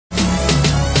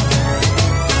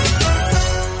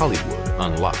Hollywood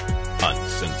Unlocked,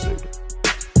 Uncensored.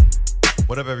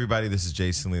 What up, everybody? This is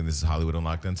Jason Lee, and this is Hollywood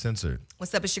Unlocked Uncensored.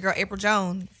 What's up? It's your girl, April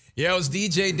Jones. Yo, it's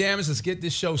DJ Damage. Let's get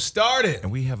this show started.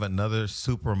 And we have another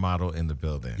supermodel in the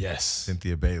building. Yes.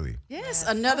 Cynthia Bailey. Yes,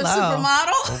 another Hello.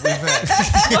 supermodel. Well, we've had,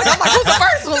 Look, I'm like, who's the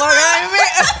first one?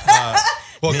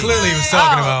 Well, clearly he was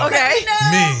talking about okay. me.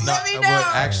 Let me know.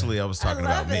 well, actually, I was talking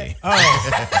about me.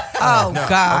 Oh,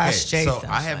 gosh, Okay, Jason. so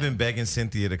I have been begging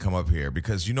Cynthia to come up here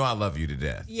because you know I love you to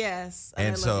death. Yes,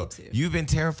 And I so love you too. you've been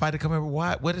terrified to come here.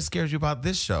 Why? What scares you about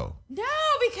this show? No,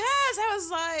 because I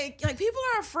was like people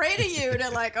are afraid of you.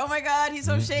 They're like, oh my God, he's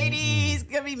so shady. He's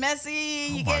gonna be messy.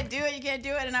 You can't do it. You can't do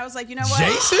it. And I was like, you know what?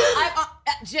 Jason?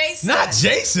 Jason. Not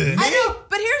Jason. I know,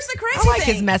 but here's the crazy I like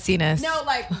thing. his messiness. No,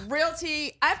 like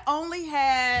realty. I've only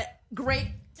had great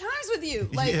times with you.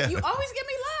 Like Yeah. you always give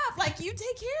me love. Like you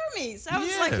take care of me. So I was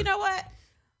Yeah. like, you know what?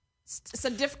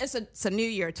 It's a new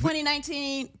year,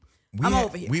 2019. I'm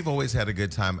over here. We've always had a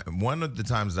good time. And one of the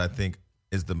times that I think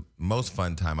is the most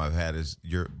fun time I've had is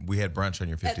we had brunch on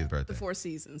your 50th birthday. The Four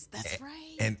Seasons. That's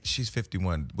right. And she's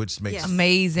 51, which makes Yes.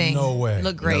 Amazing. No way. You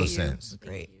look great. no sense. Look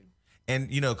great. And,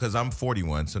 because I'm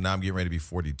 41, so now I'm getting ready to be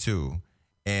 42,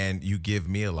 and you give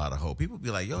me a lot of hope. People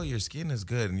be like, yo, your skin is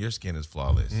good, and your skin is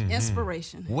flawless.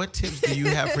 Inspiration. What tips do you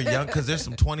have for young? Because there's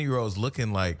some 20-year-olds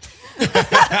looking like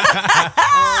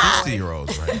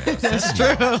 60-year-olds right now. That's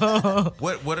true.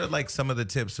 What are like some of the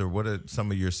tips, or what are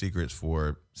some of your secrets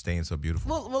for staying so beautiful?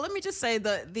 Well, let me just say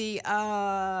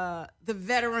the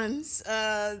veterans,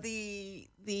 the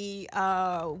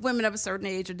women of a certain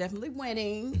age are definitely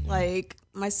winning. Mm-hmm. Like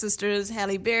my sisters,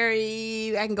 Halle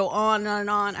Berry. I can go on and on and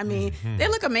on. I mean, they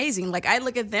look amazing. Like I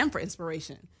look at them for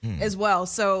inspiration as well.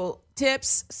 So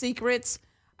tips, secrets.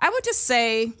 I would just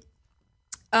say,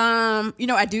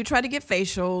 I do try to get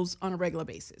facials on a regular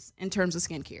basis in terms of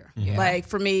skincare. Yeah. Like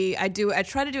for me, I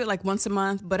try to do it like once a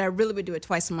month, but I really would do it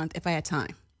twice a month if I had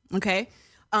time. Okay.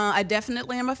 I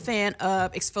definitely am a fan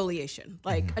of exfoliation,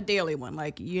 like a daily one.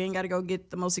 Like you ain't got to go get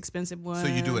the most expensive one. So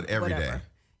you do it every day? whatever.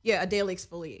 Yeah, a daily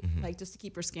exfoliate, like just to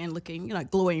keep your skin looking,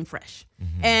 glowing fresh.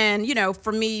 And,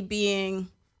 for me being,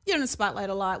 in the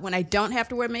spotlight a lot, when I don't have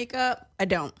to wear makeup, I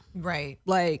don't. Right.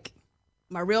 Like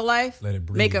my real life, Let it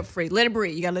breathe. makeup free. Let it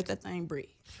breathe. You got to let that thing breathe.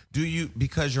 Do you,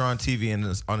 because you're on TV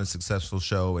and on a successful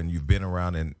show, and you've been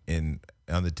around on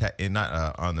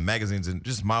the magazines and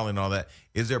just modeling and all that,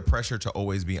 is there pressure to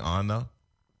always be on though?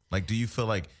 Like, do you feel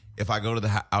like if I go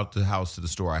to out the house to the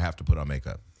store, I have to put on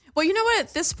makeup? Well, you know what?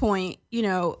 At this point,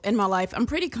 in my life, I'm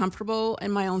pretty comfortable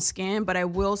in my own skin. But I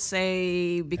will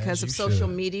say, because As of you social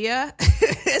should. media,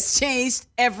 it's changed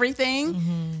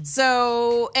everything.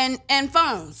 So, and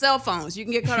cell phones. You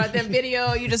can get caught out that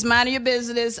video. You just minding your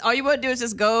business. All you want to do is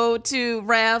just go to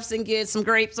Ralph's and get some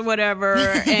grapes or whatever.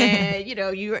 And,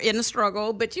 you're in a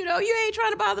struggle. But, you ain't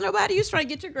trying to bother nobody. You're just trying to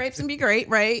get your grapes and be great,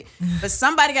 right? But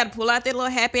somebody got to pull out their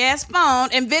little happy-ass phone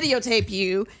and videotape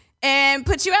you and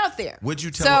put you out there. Would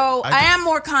you tell? So I am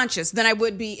more conscious than I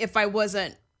would be if I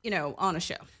wasn't, on a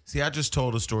show. See, I just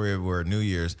told a story of where New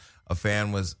Year's, a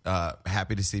fan was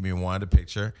happy to see me and wanted a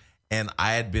picture, and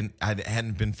I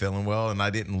hadn't been feeling well, and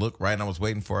I didn't look right, and I was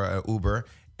waiting for an Uber,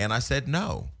 and I said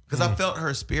no. Because I felt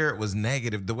her spirit was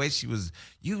negative. The way she was,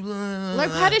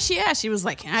 Like, how did she ask? She was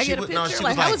like, "Can I get a picture?" she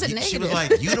Like, was how was it negative? She was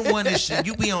like, "You the one that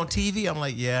you be on TV." I'm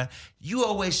like, "Yeah, you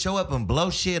always show up and blow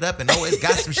shit up and always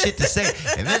got some shit to say."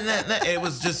 And then it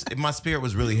was just, my spirit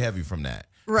was really heavy from that.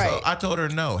 Right. So I told her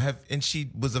no. And she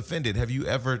was offended. Have you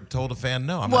ever told a fan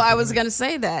no? Well, I was gonna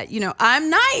say that. I'm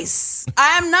nice.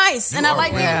 I am nice, and I are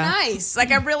like being right. nice.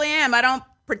 Like I really am. I don't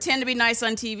pretend to be nice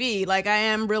on TV. Like I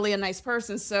am really a nice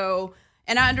person. So.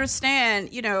 And I understand,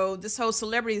 this whole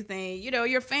celebrity thing.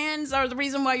 Your fans are the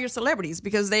reason why you're celebrities,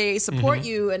 because they support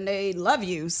you and they love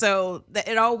you. So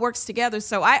it all works together.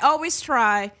 So I always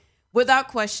try, without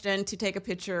question, to take a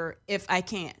picture if I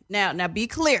can. Now be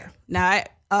clear. Now,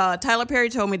 Tyler Perry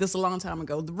told me this a long time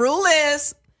ago. The rule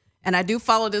is, and I do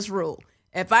follow this rule,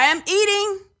 if I am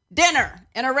eating dinner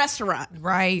in a restaurant,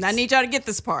 Right. and I need y'all to get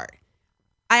this part,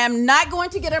 I am not going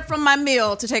to get up from my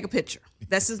meal to take a picture.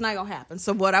 This is not going to happen.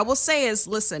 So what I will say is,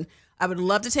 listen, I would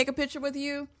love to take a picture with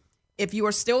you. If you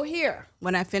are still here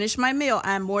when I finish my meal,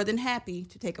 I'm more than happy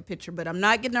to take a picture, but I'm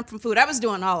not getting up from food. I was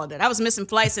doing all of that. I was missing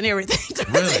flights and everything.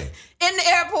 Really? In the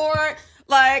airport,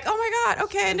 like, oh my God,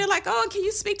 okay. And they're like, oh, can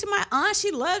you speak to my aunt?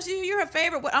 She loves you. You're her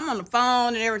favorite. I'm on the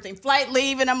phone and everything. Flight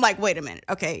leaving. I'm like, wait a minute.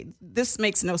 Okay, this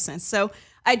makes no sense. So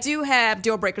I do have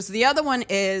deal breakers. The other one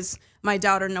is my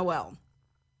daughter, Noelle.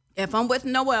 If I'm with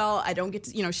Noelle, I don't get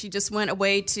to, she just went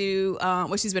away to,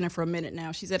 she's been there for a minute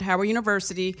now. She's at Howard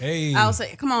University. Hey. I'll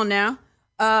say, come on now.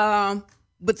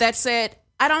 But that said,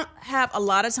 I don't have a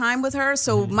lot of time with her,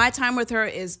 so my time with her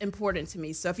is important to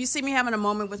me. So if you see me having a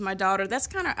moment with my daughter, that's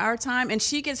kind of our time. And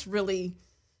she gets really,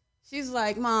 she's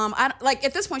like, Mom, like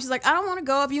at this point, she's like, I don't want to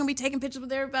go if you're going to be taking pictures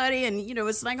with everybody. And, you know,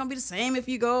 it's not going to be the same if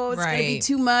you go. It's going to be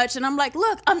too much. And I'm like,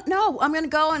 look, no, I'm going to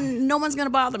go and no one's going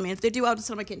to bother me. If they do, I'll just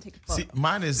tell them I can't take a photo. See,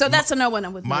 mine is so that's a no when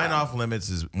I'm with mine me. off limits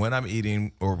is when I'm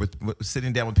eating or with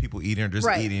sitting down with people eating or just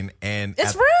eating. And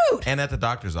it's rude. And at the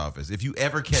doctor's office. If you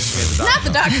ever catch me at the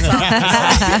doctor's Not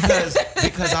the doctor's office.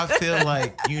 because I feel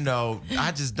like, you know,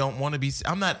 I just don't want to be.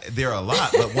 I'm not there a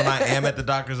lot, but when I am at the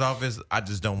doctor's office, I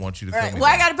just don't want you to feel me.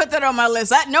 Well, I got to put that on my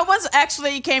list. No one's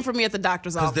actually came for me at the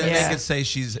doctor's office. Because then they could say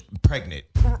she's pregnant.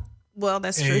 Well,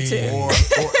 that's true too.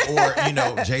 Or you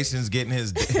know, Jason's getting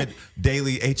his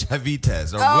daily HIV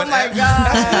test. Or oh whatever. my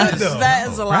God, that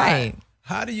is a lot. Right.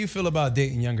 How do you feel about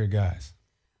dating younger guys?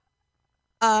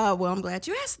 Well, I'm glad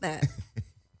you asked that.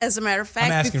 As a matter of fact,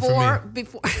 I'm asking before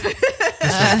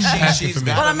She's for me.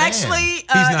 got well, a I'm man. actually He's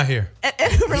not here.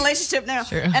 in a relationship now,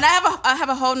 and I have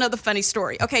a whole nother funny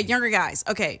story. Okay, younger guys.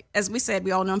 Okay, as we said,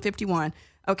 we all know I'm 51.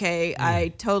 Okay, I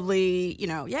totally, you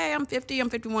know, I'm 50, I'm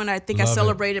 51. I think I Love it.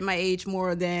 celebrated my age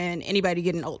more than anybody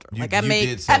getting older. You I did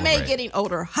made celebrate. getting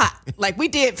older hot. Like we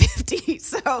did 50.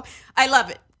 So I love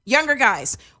it. Younger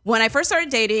guys. When I first started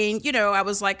dating, you know, I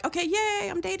was like, okay, yay,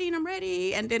 I'm dating, I'm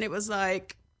ready. And then it was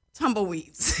like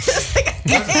tumbleweeds.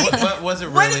 Was it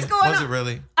really? What is going was on? it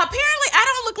really? Apparently, I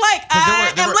don't look like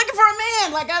there I'm were- looking for a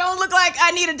man. Like I don't look like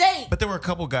I need a date. But there were a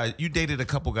couple guys. You dated a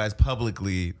couple guys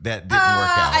publicly that didn't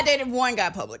work out. I dated one guy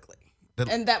publicly, The-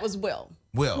 and that was Will.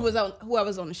 Will. who I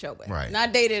was on the show with. Right. And I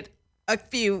dated a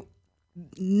few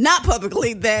not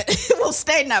publicly that will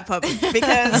stay not public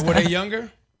because Were they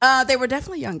younger? they were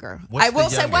definitely younger. What's I will the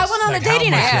say, well, I youngest? went on Like a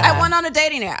dating how much app. younger? I went on a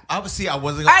dating app. Obviously, I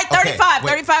wasn't. All right, okay, 35. wait.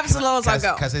 35 is the lowest I'll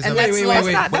go. Can I say And something? that's Wait, the wait, lowest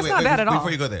wait. I- That's not bad at all.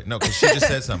 Before you go there, no, because she just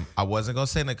said something. I wasn't gonna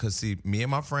say that because see, me and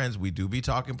my friends, we do be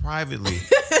talking privately.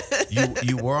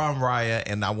 You were on Raya,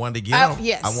 and I wanted to get on.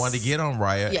 yes. I wanted to get on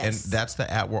Raya, Yes. and that's the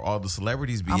app where all the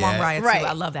celebrities be I'm at. on Riot Right. too.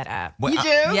 I love that app. Well, You I-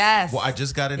 do? Yes. Well, I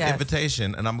just got an Yes.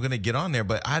 invitation, and I'm gonna get on there,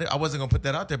 but I wasn't gonna put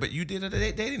that out there. But you did a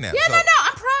dating app. Yeah, so- no,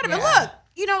 I'm proud of it. Yeah.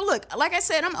 Look, like I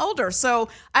said, I'm older, so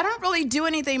I don't really do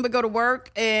anything but go to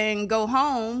work and go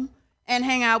home and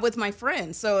hang out with my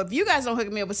friends. So if you guys don't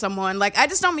hook me up with someone, like I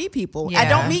just don't meet people. I Yeah.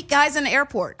 don't meet guys in the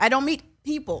airport. I don't meet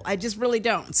people. I just really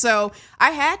don't. So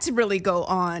I had to really go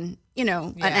on,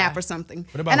 an app or something.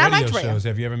 What about and I radio liked Raya. shows?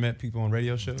 Have you ever met people on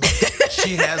radio shows?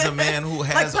 She has a man who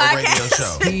has Like a radio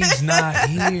podcasts. show. He's not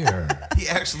here. He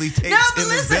actually tapes No, but in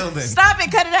this listen, building. stop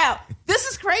it, cut it out. This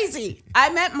is crazy. I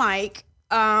met Mike,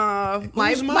 my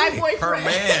Who's Mike? boyfriend. Her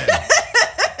man.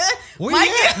 Where Mike-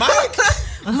 you at,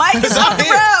 Mike? Mike is on the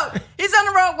here. road. He's on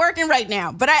the road working right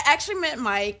now. But I actually met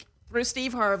Mike through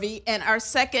Steve Harvey, and our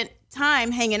second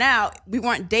time hanging out, we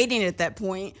weren't dating at that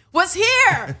point, was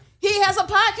here. He has a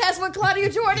podcast with Claudia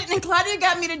Jordan, and Claudia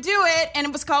got me to do it, and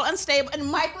it was called Unstable. And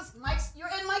you're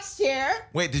in Mike's chair.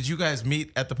 Wait, did you guys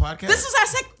meet at the podcast? This is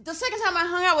the second time I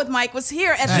hung out with Mike was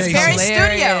here at this That's very studio.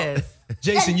 Hilarious.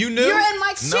 Jason, you knew? You're in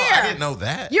Mike's No, chair. I didn't know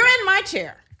that. You're in my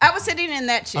chair. I was sitting in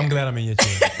that chair. I'm glad I'm in your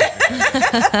chair.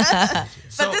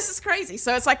 But this is crazy.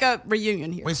 So it's like a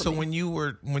reunion here. Wait, for so me. when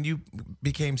you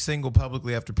became single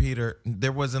publicly after Peter,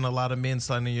 there wasn't a lot of men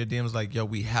sliding in your DMs like, "Yo,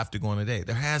 we have to go on a date."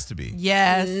 There has to be.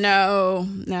 Yes. No,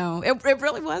 it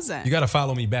really wasn't. You got to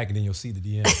follow me back and then you'll see the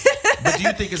DM. But do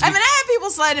you think it's? I mean, I had people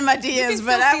sliding my DMs, still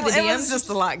but see the it was DMs. just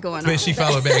a lot going on. When she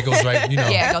followed back, it goes right,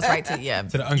 Yeah, it goes right to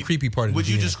to the uncreepy part of would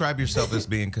the you DM. describe yourself as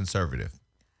being conservative?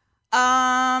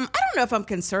 I don't know if I'm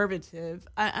conservative.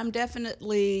 I'm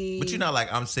definitely. But you're not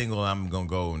like I'm single. I'm gonna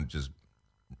go and just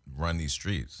run these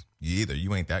streets. You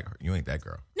ain't that girl.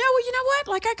 No, well, you know what?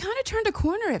 Like, I kind of turned a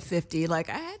corner at 50. Like,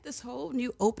 I had this whole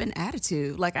new open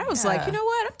attitude. Like, I was like, you know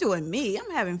what? I'm doing me. I'm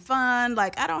having fun.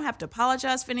 Like, I don't have to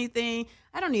apologize for anything.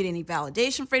 I don't need any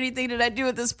validation for anything that I do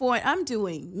at this point. I'm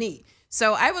doing me.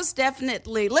 So I was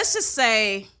definitely, let's just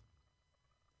say,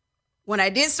 when I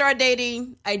did start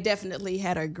dating, I definitely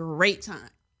had a great time.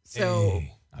 So,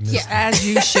 Hey, I missed it. As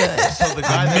you should. So the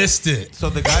guy I that, missed it. so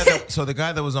the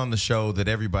guy that was on the show that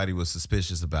everybody was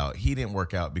suspicious about, he didn't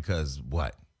work out because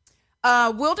what?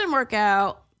 Will didn't work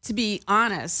out, to be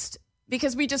honest,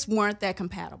 because we just weren't that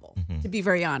compatible, to be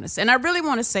very honest. And I really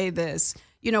want to say this.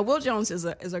 Will Jones is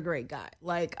a great guy.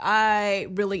 Like, I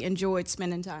really enjoyed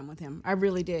spending time with him. I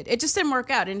really did. It just didn't work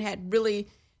out, and it had really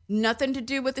nothing to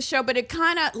do with the show. But it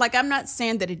kind of, like, I'm not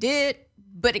saying that it did,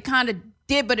 but it kind of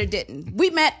did, but it didn't. We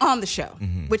met on the show,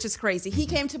 which is crazy. He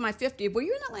came to my 50th. Were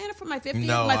you in Atlanta for my 50th?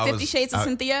 No, my 50 Shades of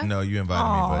Cynthia? No, you invited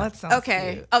Oh, me. that sounds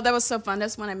Okay. cute. Oh, that was so fun.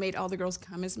 That's when I made all the girls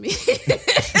come as me.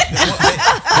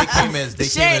 They came as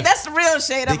Shade. That's the real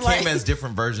shade. they I'm like, came as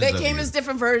different versions. they of came you. as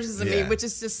different versions of me, Yeah. which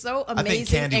is just so think amazing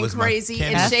Candy and was my- crazy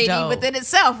Candy- and That's shady dope. within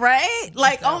itself, right?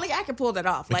 Like only I could pull that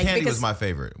off. But Like Candy because was my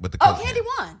favorite with the. oh, Coke Candy can.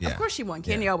 won. Yeah. Of course she won.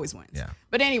 Candy Yeah. always wins. Yeah.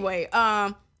 But anyway,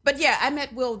 but yeah, I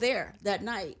met Will there that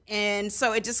night, and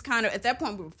so it just kind of at that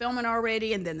point we were filming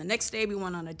already, and then the next day we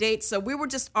went on a date, so we were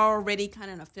just already kind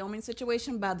of in a filming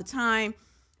situation by the time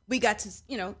we got to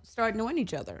start knowing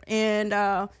each other, and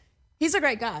he's a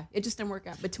great guy. It just didn't work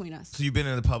out between us. So you've been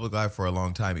in the public life for a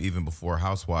long time, even before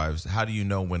Housewives. How do you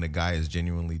know when a guy is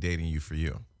genuinely dating you for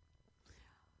you?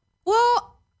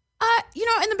 Well,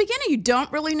 in the beginning you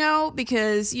don't really know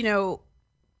because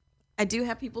I do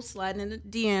have people sliding in the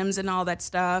DMs and all that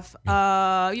stuff.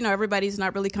 Everybody's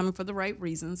not really coming for the right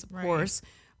reasons, of course.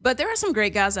 But there are some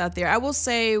great guys out there. I will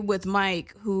say with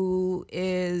Mike, who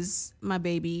is my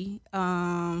baby,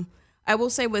 I will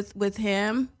say with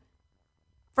him,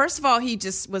 first of all, he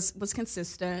just was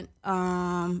consistent.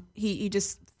 He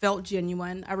just felt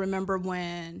genuine. I remember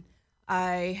when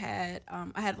I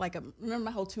had like remember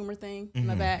my whole tumor thing in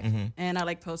my back, and I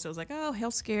like posted. I was like, "Oh,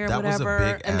 health scare, That was a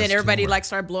whatever." big And then ass everybody tumor. like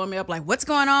started blowing me up, like, "What's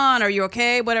going on? Are you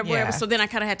okay? Whatever, Yeah. whatever." So then I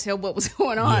kind of had to tell what was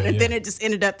going on, and then it just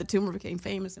ended up the tumor became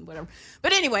famous and whatever.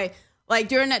 But anyway, like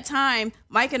during that time,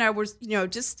 Mike and I were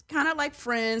just kind of like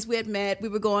friends. We had met, we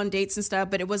would go on dates and stuff,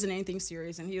 but it wasn't anything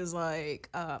serious. And he was like,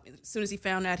 as soon as he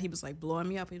found out, he was like blowing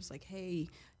me up. He was like, "Hey,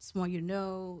 just want you to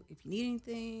know if you need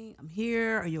anything, I'm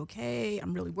here. Are you okay?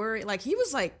 I'm really worried." Like he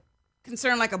was like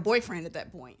concerned like a boyfriend at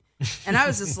that point. And I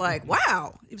was just like,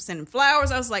 wow. He was sending flowers.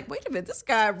 I was like, wait a minute, this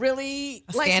guy really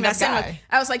likes me. stand-up guy.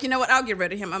 I was like, you know what? I'll get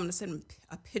rid of him. I'm going to send him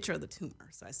a picture of the tumor.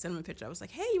 So I sent him a picture. I was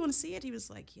like, hey, you want to see it? He was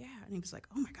like, yeah. And he was like,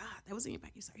 oh my God, that was in your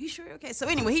back. He was like, are you sure? Okay. So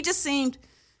anyway, he just seemed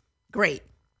great.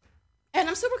 And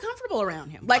I'm super comfortable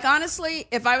around him. Like, honestly,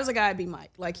 if I was a guy, I'd be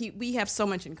Mike. Like, we have so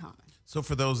much in common. So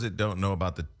for those that don't know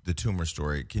about the tumor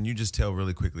story, can you just tell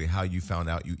really quickly how you found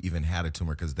out you even had a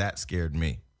tumor? Because that scared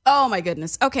me. Oh my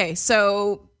goodness. Okay,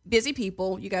 so busy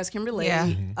people, you guys can relate.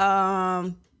 Yeah.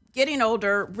 Getting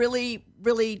older, really,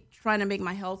 really trying to make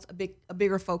my health a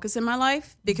bigger focus in my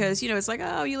life because it's like,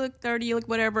 oh, you look 30, you look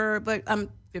whatever, but I'm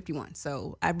 51,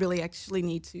 so I really actually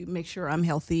need to make sure I'm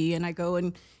healthy, and I go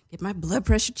and get my blood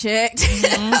pressure checked.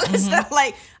 Stuff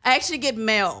like I actually get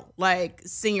mail, like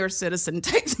senior citizen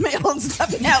type mail and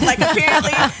stuff now. Like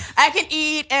apparently I can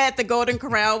eat at the Golden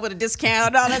Corral with a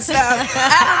discount on and stuff. I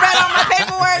haven't read all my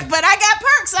paperwork, but I got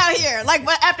perks out here. Like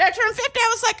but after I turned 50, I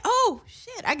was like, oh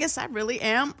shit, I guess I really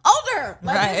am older.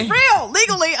 Like it's real.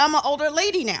 Legally, I'm an older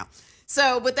lady now.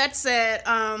 So with that said,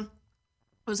 I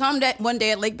was home one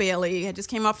day at Lake Bailey. I just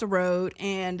came off the road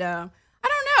and I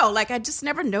don't know, like I just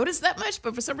never noticed that much,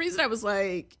 but for some reason I was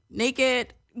like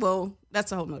naked. Well,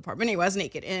 that's a whole nother part. But anyway, I was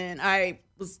naked and I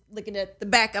was looking at the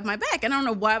back of my back and I don't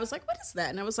know why I was like, what is that?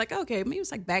 And I was like, okay, maybe it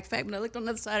was like back fat. When I looked on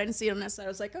the other side, I didn't see it on that side. I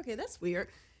was like, okay, that's weird.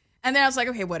 And then I was like,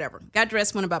 okay, whatever. Got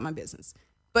dressed, went about my business.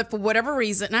 But for whatever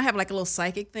reason, and I have like a little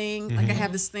psychic thing. Like I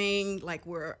have this thing like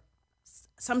where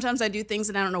sometimes I do things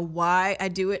and I don't know why I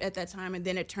do it at that time. And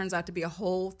then it turns out to be a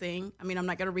whole thing. I mean, I'm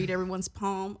not going to read everyone's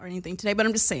palm or anything today, but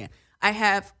I'm just saying. I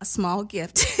have a small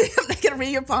gift. I'm not going to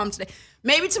read your palm today.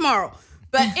 Maybe tomorrow.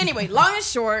 But anyway, long and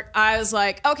short, I was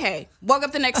like, okay. Woke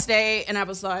up the next day and I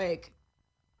was like,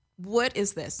 what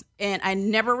is this? And I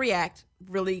never react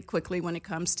really quickly when it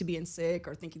comes to being sick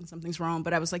or thinking something's wrong.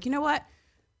 But I was like, you know what?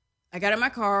 I got in my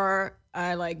car.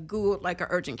 I like Googled like an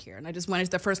urgent care. And I just went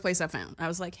to the first place I found. I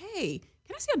was like, hey,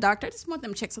 can I see a doctor? I just want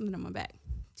them to check something on my back.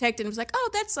 Checked and it was like, oh,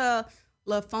 that's a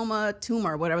lymphoma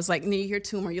tumor. What I was like, you hear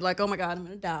tumor, you're like, oh my God, I'm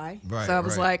gonna die. Right, so I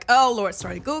was right. like, oh Lord,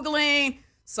 started Googling.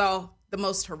 So the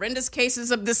most horrendous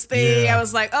cases of this thing. Yeah. I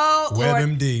was like, oh Lord,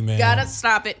 WebMD, man. gotta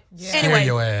stop it. Scare Anyway,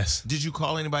 your ass. Did you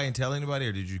call anybody and tell anybody,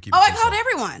 or did you keep? oh, it I to called yourself?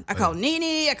 everyone. I called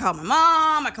Nene. I called my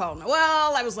mom. I called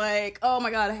Noelle. I was like, oh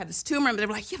my God, I have this tumor. And they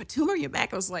were like, you have a tumor in your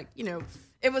back? I was like,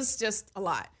 it was just a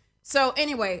lot. So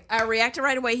anyway, I reacted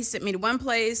right away. He sent me to one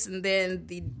place, and then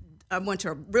I went to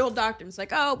a real doctor and was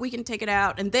like, oh, we can take it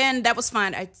out. And then that was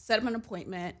fine. I set up an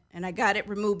appointment and I got it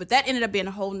removed. But that ended up being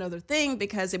a whole nother thing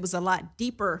because it was a lot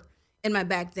deeper in my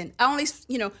back then. I only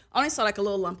saw like a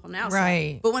little lump on the outside.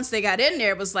 Right. But once they got in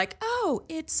there, it was like, oh,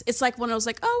 it's like one of those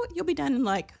like, oh, you'll be done in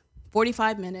like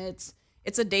 45 minutes.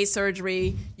 It's a day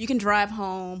surgery. You can drive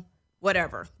home,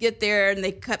 whatever. Get there and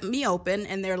they cut me open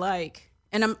and they're like,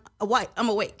 and I'm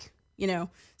awake,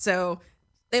 So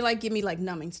they like give me like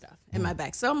numbing stuff in my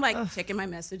back. So I'm like checking my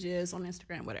messages on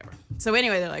Instagram, whatever. So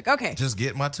anyway, they're like, okay, Just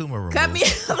get my tumor removed. cut me,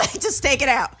 like just take it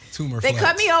out. Tumor They flex.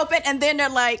 cut me open, and then they're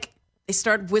like, they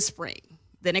start whispering.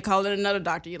 Then they call in another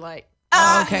doctor. You're like,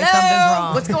 Okay, hello? something's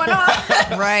wrong. What's going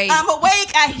on? Right. I'm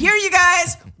awake. I hear you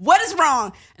guys. What is wrong?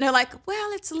 And they're like,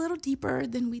 well, it's a little deeper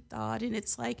than we thought, and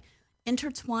it's like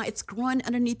intertwined. It's growing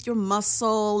underneath your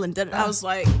muscle, and I was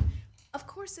like, of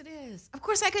course it is. Of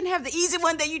course I couldn't have the easy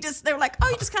one that they were like, oh,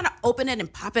 you just kind of open it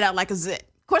and pop it out like a zit.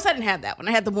 Of course I didn't have that one.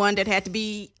 I had the one that had to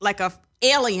be like a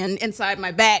alien inside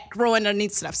my back growing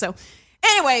underneath stuff. So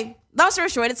anyway, long story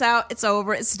short, it's out, it's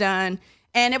over, it's done.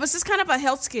 And it was just kind of a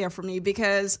health scare for me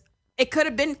because it could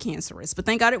have been cancerous, but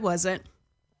thank God it wasn't.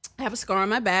 I have a scar on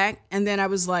my back. And then I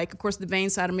was like, of course, the vain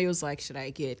side of me was like, should I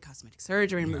get cosmetic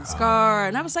surgery and remove the scar?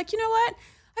 And I was like, you know what?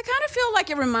 I kind of feel like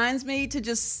it reminds me to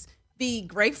just be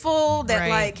grateful that, Right.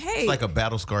 like, hey, It's like a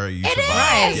battle scar you it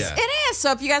survived. is. Yeah. It is.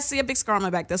 So if you guys see a big scar on my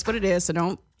back, that's what it is. So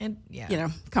don't, And yeah.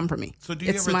 come for me. So do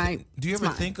you It's ever my- do you it's ever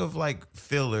mine. think of like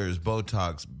fillers,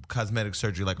 Botox, cosmetic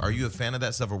surgery? Like, are you a fan of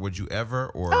that stuff, or would you ever?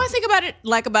 Or Oh, I think about it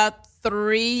like about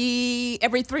every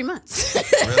 3 months.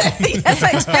 Really? Yes,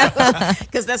 I do.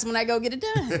 Because that's when I go get it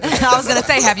done. I was gonna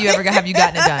say, have you gotten it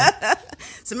done?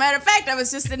 As a matter of fact, I was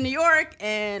just in New York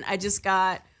and I just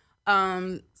got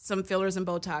some fillers and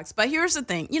Botox. But here's the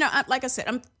thing, like I said,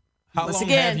 How once long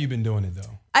again, have you been doing it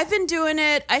though? I've been doing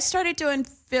it. I started doing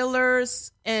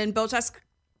fillers and Botox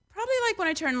probably like when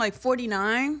I turned like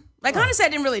 49. Like honestly, I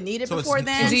didn't really need it So it's- before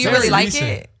then. Do you Very really like recent.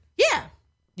 it? Yeah.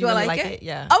 You Do I really like, like it? it?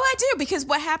 Yeah. Oh, I do, because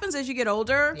what happens as you get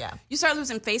older, Yeah. you start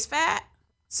losing face fat.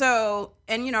 So,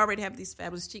 and I already have these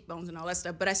fabulous cheekbones and all that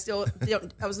stuff, but I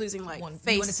was losing like You want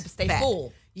face it to stay fat.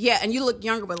 full. Yeah, and you look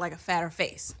younger with like a fatter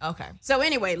face. Okay. So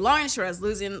anyway, long and short, I was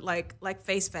losing like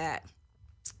face fat.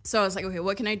 So I was like, okay,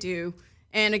 what can I do?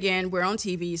 And again, we're on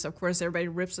TV, so of course everybody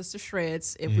rips us to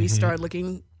shreds if we start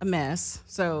looking a mess.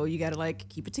 So you got to like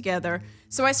keep it together.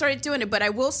 So I started doing it, but I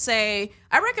will say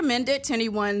I recommend it to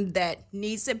anyone that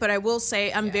needs it. But I will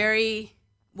say I'm very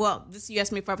you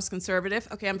asked me if I was conservative.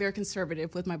 Okay, I'm very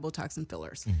conservative with my Botox and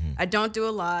fillers. I don't do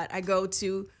a lot. I go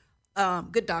to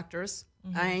good doctors.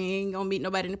 I ain't gonna meet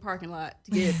nobody in the parking lot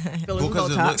to get fillers and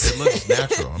because Botox. it looks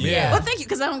natural. I mean, Yeah. Well, thank you,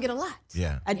 because I don't get a lot.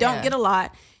 Yeah. I don't Yeah. get a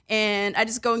lot, and I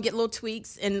just go and get little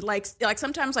tweaks, and like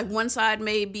sometimes like one side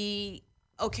may be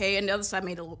okay, and the other side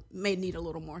may need a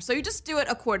little more. So you just do it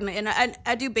accordingly, and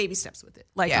I do baby steps with it.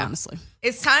 Like Yeah. honestly,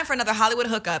 It's time for another Hollywood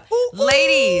hookup.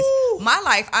 Ladies, my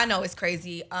life, I know it's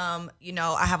crazy. I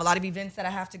have a lot of events that I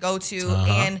have to go to,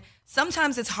 and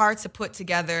sometimes it's hard to put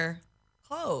together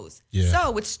clothes. Yeah.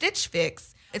 So with Stitch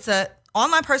Fix, it's a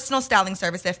online personal styling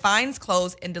service that finds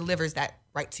clothes and delivers that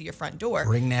right to your front door.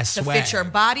 Bring that to swag. fit your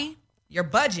body, your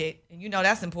budget, and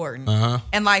that's important,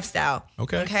 and lifestyle.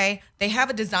 Okay. Okay. They have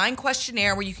a design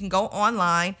questionnaire where you can go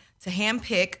online to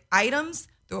handpick items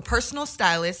through a personal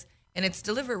stylist, and it's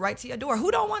delivered right to your door.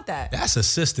 Who don't want that? That's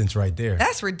assistance right there.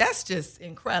 That's just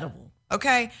incredible.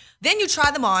 Okay. Then you try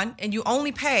them on, and you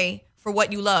only pay for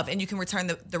what you love, and you can return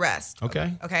the rest.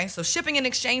 Okay. Okay. So shipping and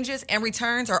exchanges and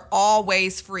returns are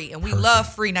always free, and we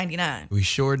love free 99. We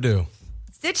sure do.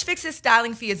 Stitch Fix's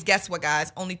styling fee is, guess what,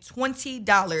 guys? Only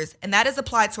 $20, and that is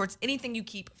applied towards anything you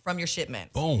keep from your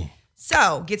shipment. Boom.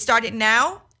 So get started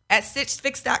now at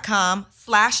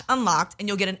stitchfix.com/unlocked, and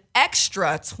you'll get an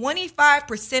extra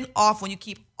 25% off when you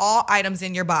keep all items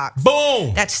in your box.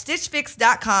 Boom. That's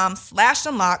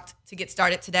stitchfix.com/unlocked to get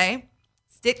started today.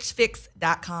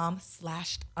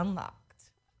 stitchfix.com/unlocked.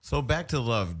 So back to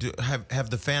love. Have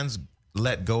the fans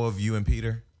let go of you and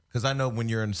Peter? Because I know when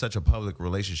you're in such a public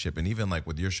relationship, and even like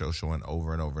with your show showing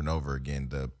over and over and over again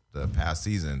the past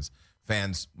seasons,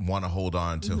 fans want to hold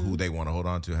on to who they want to hold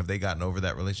on to. Have they gotten over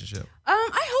that relationship? I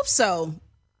hope so.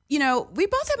 We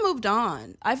both have moved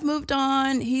on. I've moved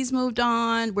on. He's moved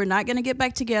on. We're not going to get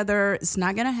back together. It's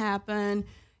not going to happen.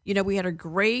 We had a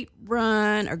great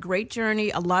run, a great journey.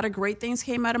 A lot of great things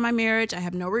came out of my marriage. I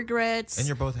have no regrets. And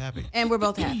you're both happy. And we're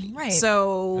both happy. Right.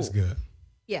 So, That's good.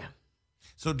 yeah.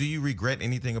 So do you regret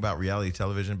anything about reality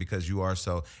television? Because you are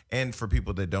so, and for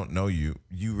people that don't know you,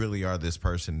 you really are this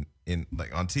person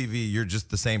on TV. You're just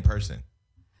the same person.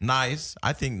 Nice.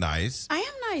 I think nice. I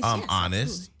am nice. yes, Honest.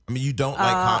 absolutely. I mean, you don't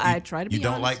like I try to be you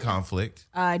don't honest, like yeah. conflict.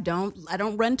 I don't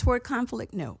run toward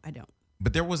conflict. No, I don't.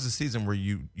 But there was a season where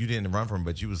you didn't run from,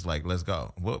 but you was like, "Let's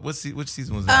go." Which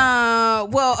season was that?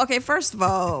 Well, okay, first of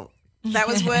all, that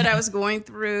was what I was going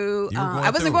through. You were going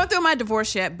I wasn't through going through my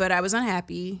divorce yet, but I was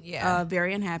unhappy. Yeah.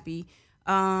 Very unhappy.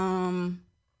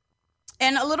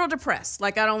 And a little depressed.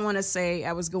 Like, I don't want to say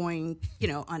I was going,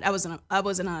 I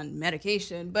wasn't on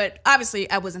medication, but obviously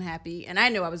I wasn't happy, and I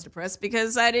knew I was depressed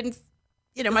because I didn't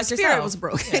my spirit yourself. was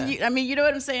broken. I mean, you know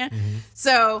what I'm saying?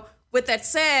 So with that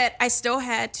said, I still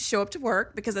had to show up to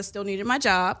work because I still needed my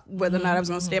job, whether or not I was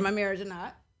going to stay in my marriage or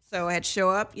not. So I had to show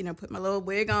up, put my little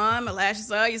wig on, my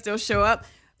lashes on, you still show up.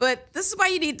 But this is why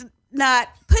you need to not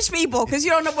push people, because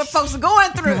you don't know what folks are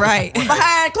going through Right.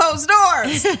 behind closed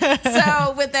doors.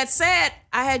 So with that said,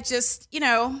 I had just,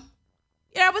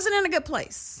 I wasn't in a good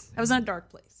place. I was in a dark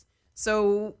place.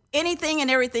 So anything and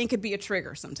everything could be a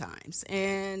trigger sometimes.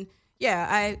 And yeah,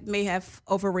 I may have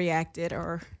overreacted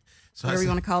or whatever you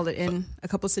want to call it in a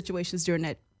couple of situations during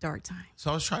that dark time.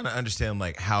 So I was trying to understand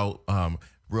like how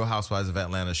Real Housewives of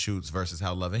Atlanta shoots versus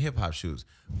how Love and Hip Hop shoots.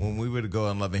 When we were to go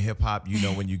on Love and Hip Hop,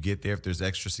 when you get there, if there's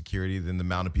extra security, then the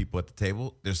amount of people at the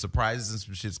table, there's surprises and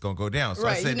some shit's gonna go down. So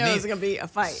right, I said, it's gonna be a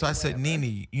fight. So I said,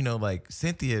 Nene, like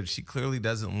Cynthia, she clearly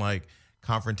doesn't like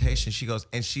confrontation. She goes,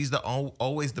 and she's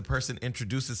always the person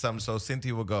introduces something. So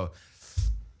Cynthia will go.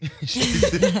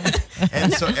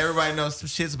 And so everybody knows some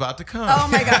shit's about to come. Oh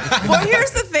my God. Well,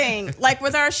 here's the thing. Like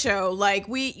with our show, like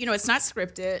we, it's not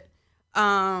scripted.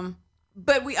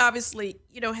 But we obviously,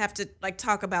 have to like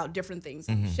talk about different things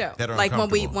in the show. That are like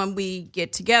uncomfortable. when we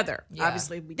get together. Yeah.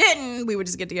 Obviously we didn't. We would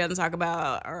just get together and talk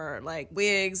about our like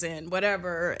wigs and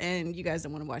whatever. And you guys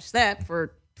don't want to watch that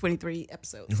for 23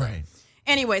 episodes. Right.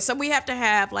 Anyway, so we have to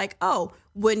have like,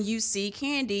 when you see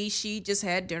Candy, she just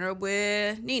had dinner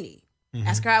with Nene.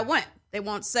 Ask her how it went. They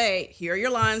won't say, here are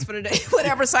your lines for the day,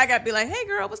 whatever. So I got to be like, hey,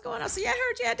 girl, what's going on? So, yeah, I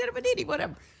heard you had dinner with Nene,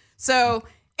 whatever. So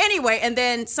anyway, and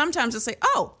then sometimes they'll say,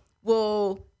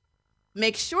 well,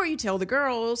 make sure you tell the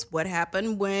girls what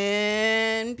happened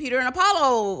when Peter and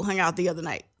Apollo hung out the other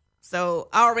night. So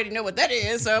I already know what that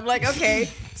is. So I'm like, okay.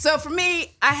 So for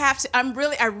me,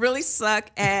 I really suck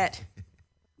at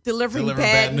delivering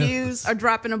bad news or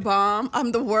dropping a bomb.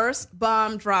 I'm the worst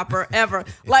bomb dropper ever.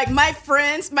 Like my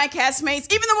friends, my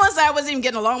castmates, even the ones that I wasn't even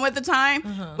getting along with at the time,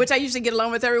 which I usually get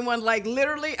along with everyone. Like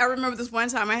literally, I remember this one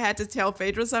time I had to tell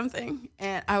Phaedra something,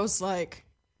 and I was like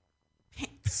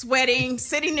sweating,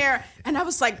 sitting there, and I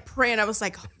was like praying. I was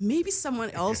like, maybe someone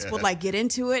else will like get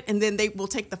into it, and then they will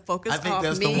take the focus off me. I think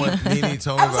that's the one Nene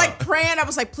told me I was like praying. I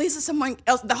was like, please, is someone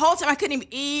else? The whole time I couldn't even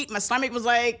eat. My stomach was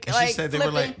like, and she said they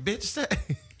were like, bitch.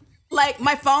 Like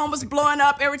my phone was blowing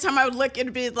up every time I would look.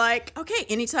 It'd be like, okay,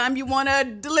 anytime you want to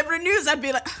deliver news, I'd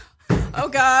be like, oh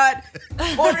God,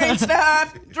 ordering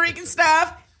stuff, drinking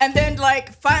stuff, and then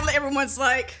like finally everyone's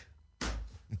like,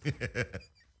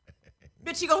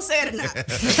 bitch, you gonna say it or not?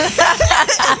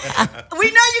 We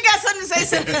know you got something to say,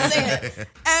 say it. And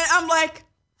I'm like,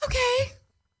 okay,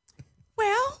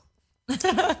 well,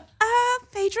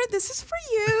 Phaedra, this is for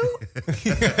you.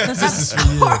 This is for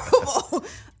you. Horrible.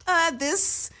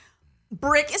 This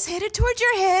brick is headed towards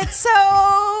your head,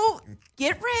 so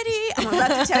get ready. I'm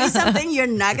about to tell you something you're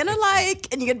not gonna like,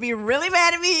 and you're gonna be really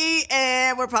mad at me,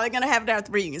 and we're probably gonna have it at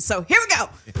the reunion. So here we go.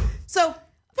 So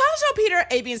Apollo show Peter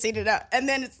A, B, and C did it, and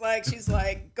then it's like she's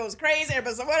like goes crazy.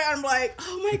 Everybody's like, what? I'm like,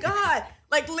 oh my God,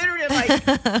 like literally, like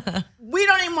we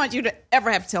don't even want you to ever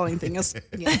have to tell anything else.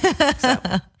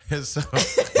 So,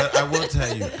 but I will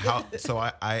tell you how. So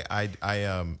I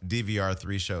DVR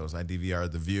 3 shows. I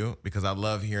DVR The View because I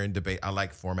love hearing debate. I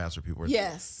like formats where people.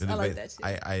 Yes, I like that too.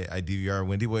 I DVR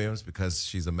Wendy Williams because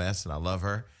she's a mess and I love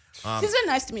her. She's been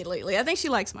nice to me lately. I think she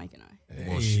likes Mike and I.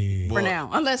 Well, now,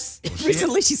 unless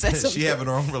recently she said something. She having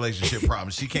her own relationship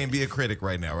problems. She can't be a critic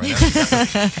right now. Right now,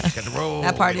 got to roll.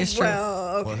 That part is true.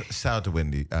 Well, okay. Well, shout out to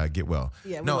Wendy. Get well.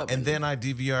 Yeah, we no, love and Wendy. then I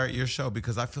DVR your show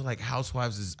because I feel like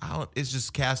Housewives is out. It's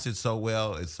just casted so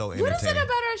well. It's so entertaining. What is it about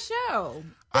our show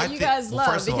that you guys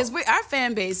love? Because our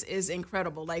fan base is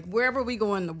incredible. Like wherever we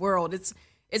go in the world, it's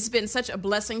been such a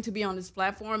blessing to be on this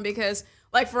platform because.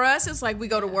 Like for us, it's like we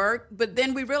go to work, but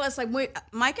then we realize like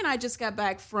Mike and I just got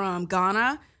back from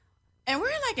Ghana, and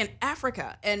we're like in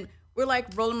Africa, and we're like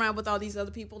rolling around with all these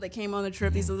other people that came on the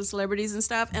trip, these other celebrities and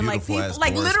stuff, and Beautiful like ass people,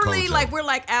 like Boris literally, Kodjoe. like we're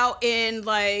like out in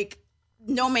like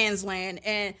no man's land,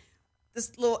 and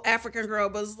this little African girl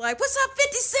was like, "What's up,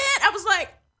 50 Cent?" I was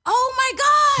like, "Oh my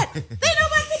God, they know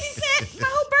about 50 Cent, my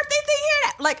whole birthday thing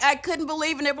here." Like I couldn't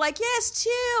believe, and they were like, "Yes,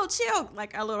 chill."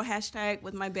 Like our little hashtag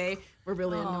with my bae. We're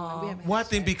really annoying. We have a One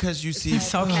thing because you see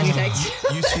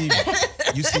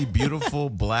hashtag. you see beautiful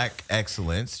black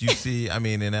excellence. You see, I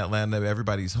mean, in Atlanta,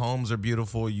 everybody's homes are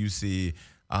beautiful. You see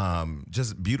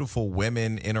just beautiful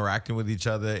women interacting with each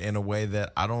other in a way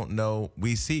that I don't know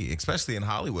we see, especially in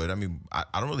Hollywood. I mean,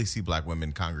 I don't really see black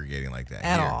women congregating like that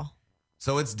At here. all.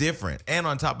 So it's different. And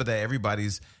on top of that,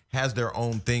 everybody's has their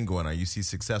own thing going on. You see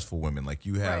successful women like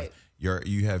you have. Right.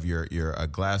 You have your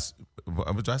glass.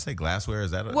 Did I say glassware? Is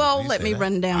that? Well, let me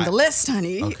run down the list,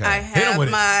 honey. Okay. I Hit 'em have with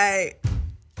it. my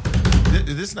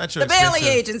This is not your The Bailey expensive-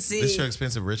 Agency. This is your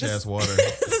expensive rich ass water.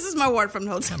 This is my water from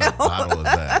the hotel. What bottle is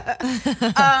that?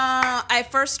 I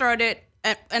first started,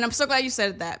 and I'm so glad you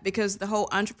said that, because the whole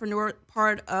entrepreneur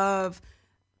part of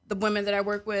the women that I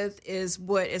work with is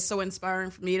what is so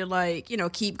inspiring for me to, like, you know,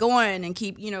 keep going and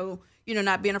keep, you know,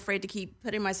 not being afraid to keep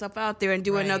putting myself out there and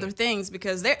doing other things,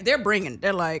 because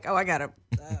they're like, oh, I got a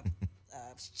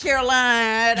chair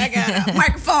line, I got a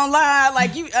microphone line.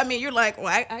 Like, you're like, well,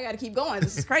 I got to keep going.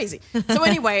 This is crazy. So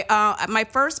anyway, my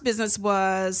first business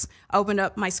was, I opened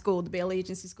up my school, the Bailey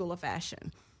Agency School of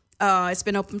Fashion. It's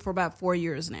been open for about 4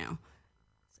 years now.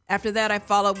 After that, I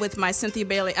followed with my Cynthia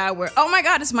Bailey Eyewear. Oh my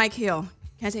God, it's Mike Hill.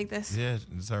 Can I take this? Yeah,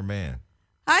 it's her man.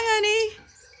 Hi, honey.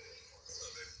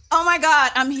 Oh my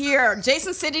God, I'm here.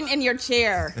 Jason's sitting in your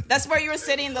chair. That's where you were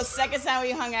sitting the second time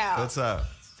we hung out. What's up?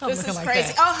 This is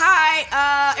crazy. Oh,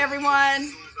 hi,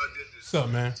 everyone. What's up,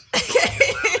 man?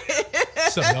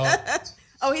 What's up, dog?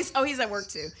 Oh, he's at work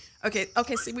too. Okay.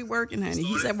 See, we working, honey.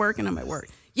 He's at work and I'm at work.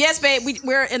 Yes, babe.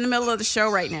 We're in the middle of the show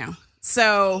right now.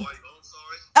 So,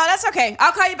 oh, that's okay.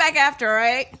 I'll call you back after. All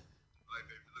right.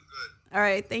 All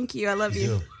right. Thank you. I love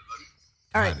you.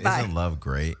 All right. God, Bye. Isn't love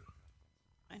great?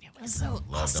 So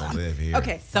Love don't live here.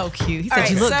 okay. So cute. He All said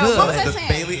right, you look so good. what was I The saying?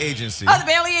 Bailey Agency. Oh, the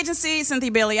Bailey Agency,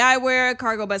 Cynthia Bailey Eyewear,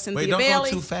 Cargo by Cynthia Wait, don't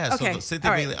Bailey. go too fast. Okay. So the Cynthia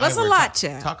All right. Bailey That's a Eyewear. lot,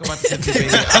 Chad. Talk about the Cynthia Bailey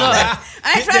Eyewear.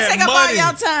 I ain't trying to take up all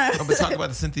y'all time. No, but talk about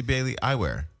the Cynthia Bailey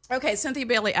Eyewear. Okay, Cynthia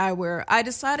Bailey Eyewear. I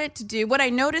decided to do what I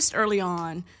noticed early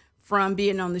on from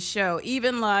being on the show.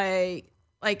 Even like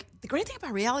the great thing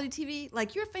about reality TV,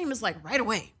 like, you're famous like right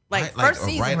away. Like, first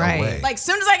season. right Right. away. Like,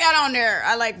 soon as I got on there,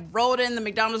 I like rolled in the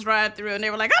McDonald's drive-thru and they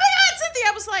were like, "Oh my God, Cynthia!"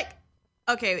 I was like,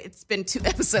 okay, it's been 2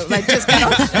 episodes. I just got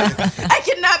on the show. I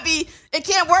cannot be. It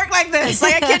can't work like this.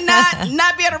 Like, I cannot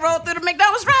not be able to roll through the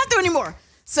McDonald's drive-thru anymore.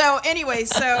 So anyway,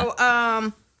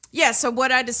 yeah. So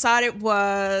what I decided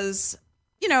was,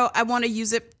 I want to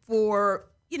use it for,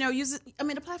 use it. I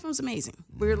mean, the platform's amazing.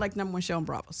 We're like #1 show on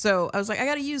Bravo. So I was like, I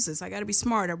got to use this. I got to be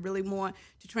smart. I really want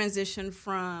to transition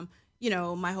from,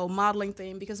 my whole modeling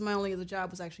thing, because my only other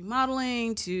job was actually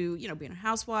modeling, to, being a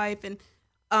housewife and,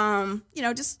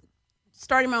 just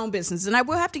starting my own business. And I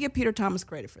will have to give Peter Thomas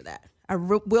credit for that. I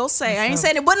will say, I ain't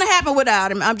saying it wouldn't have happened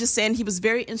without him. I'm just saying he was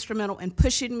very instrumental in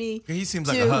pushing me. He seems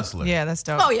like to- a hustler. Yeah, that's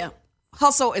dope. Oh yeah,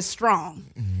 hustle is strong.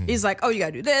 He's like, oh, you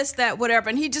gotta do this, that, whatever,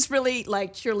 and he just really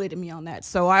like cheerleaded me on that.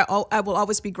 So I will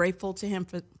always be grateful to him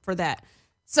for that.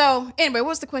 So anyway,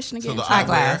 what's the question again? So the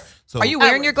Eyeglass. eyewear. So Are you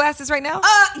wearing your glasses right now?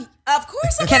 Of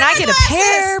course. I'm Can I wearing get a glasses.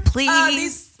 pair, please?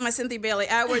 These my Cynthia Bailey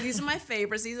eyewear. These are my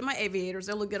favorites. These are my aviators.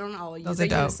 They look good on all of you. Those They're are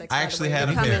dope. unisex, by I the actually way. had a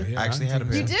They come pair. in- I actually had a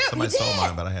pair. You do. Somebody you stole did.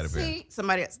 mine, but I had a pair.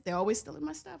 See, they're always stealing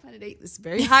my stuff, honey. It's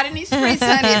very hot in these streets,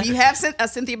 honey. If you have a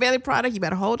Cynthia Bailey product, you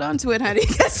better hold on to it, honey,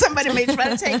 because somebody may try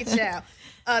to take it, child.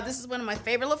 This is one of my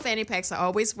favorite little fanny packs I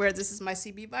always wear. This is my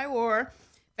CB by War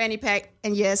fanny pack.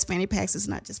 And yes, fanny packs is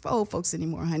not just for old folks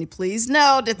anymore, honey. Please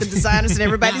know that the designers and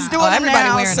everybody's doing them everybody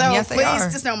now. wearing So them. Yes, they please are.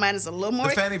 just know mine is a little more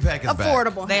The fanny pack is back.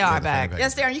 affordable. They honey. are back.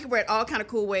 Yes, they are. You can wear it all kind of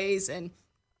cool ways. And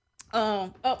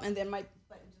and then my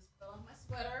button just fell off my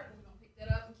sweater. We're gonna pick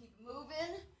that up and keep it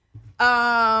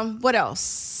moving. What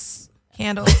else?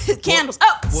 Candles. Candles.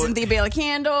 Cynthia Bailey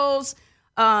candles.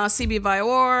 CB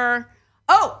Vior.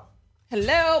 Oh,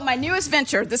 hello, my newest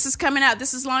venture. This is coming out.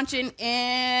 This is launching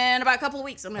in about a couple of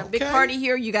weeks. I'm gonna have a big Okay. party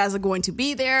here. You guys are going to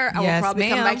be there. I will Yes, probably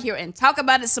come ma'am. back here and talk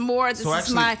about it some more. This So is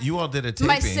actually, my you all did a taping.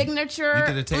 my signature You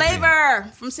did a taping. flavor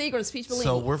from Seagram's Peach Bellini.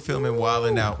 So we're filming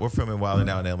Wildin' Out. We're filming Wildin'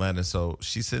 Out in Atlanta. So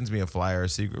she sends me a flyer, a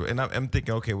secret, and I'm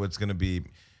thinking, okay, what's gonna be?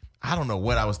 I don't know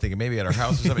what I was thinking. Maybe at her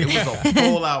house or something. It was a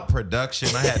full out production.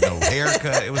 I had no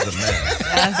haircut. It was a mess.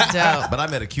 That's dope. But I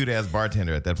met a cute ass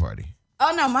bartender at that party.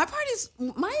 Oh no, my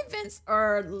events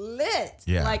are lit.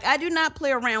 Yeah. Like, I do not play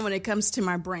around when it comes to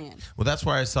my brand. Well, that's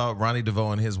where I saw Ronnie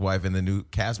DeVoe and his wife and the new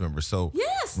cast members. So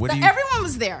Yes, what do you, everyone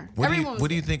was there. what do Everyone was you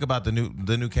there. think about the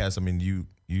new cast? I mean, you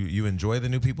enjoy the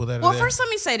new people that are Well, there? first, let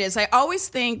me say this. I always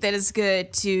think that it's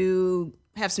good to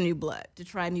have some new blood, to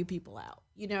try new people out.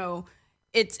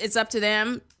 It's up to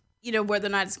them, whether or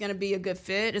not it's going to be a good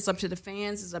fit. It's up to the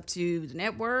fans. It's up to the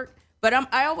network. But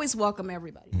I always welcome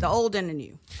everybody, the old and the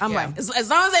new. I'm like, as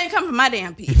long as they ain't come from my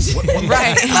damn peach.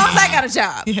 Right. As long as I got a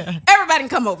job. Yeah. Everybody can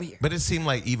come over here. But it seemed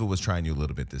like Eva was trying you a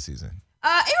little bit this season.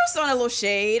 It was throwing a little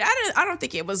shade. I don't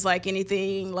think it was like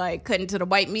anything like cutting to the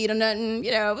white meat or nothing.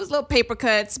 It was little paper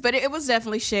cuts, but it was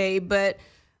definitely shade. But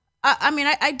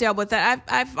I dealt with that.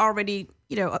 I've already,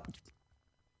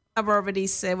 I've already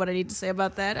said what I need to say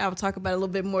about that. I will talk about it a little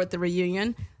bit more at the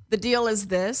reunion. The deal is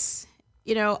this.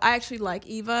 I actually like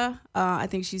Eva. I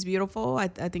think she's beautiful. I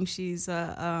think she's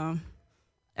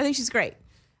great.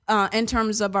 In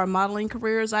terms of our modeling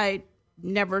careers, I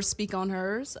never speak on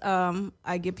hers.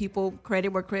 I give people credit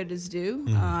where credit is due.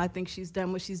 I think she's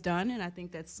done what she's done, and I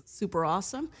think that's super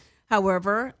awesome.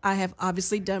 However, I have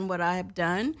obviously done what I have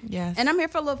done. Yes. And I'm here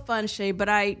for a little fun, Shay, but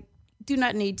I do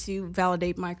not need to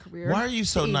validate my career. Why are you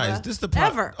so Eva. nice? This is the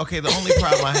problem. Ever. Okay, the only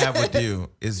problem I have with you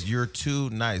is you're too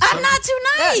nice. I'm not too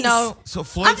nice. No. So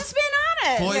Floyd, I'm just being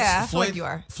honest. Yeah, I feel like you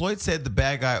are. Floyd said the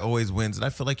bad guy always wins, and I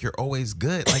feel like you're always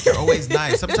good. Like you're always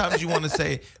nice. Sometimes you want to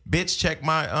say, "Bitch, check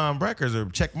my records or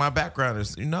check my background."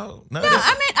 Or no. No, I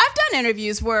mean, I've done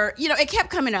interviews where, it kept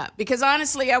coming up because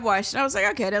honestly, I watched and I was like,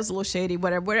 okay, that was a little shady,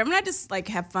 whatever. And I just like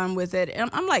have fun with it. And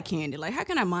I'm like Candy. Like, how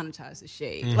can I monetize the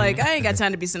shade? Like, I ain't got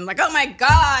time to be sitting like, oh my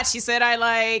God, she said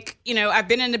I've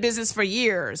been in the business for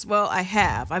years. Well, I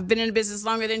have. I've been in the business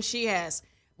longer than she has.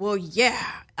 Well, yeah,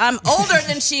 I'm older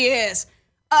than she is.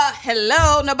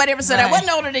 Hello. Nobody ever said I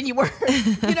wasn't older than you were.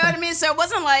 You know what I mean? So it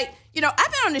wasn't like, I've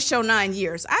been on this show 9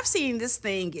 years. I've seen this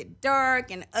thing get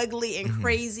dark and ugly and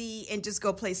crazy and just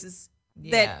go places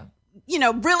that,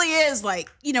 really is like,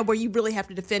 where you really have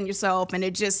to defend yourself, and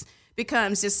it just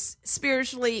becomes just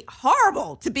spiritually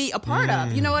horrible to be a part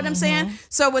of. You know what I'm saying?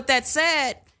 So with that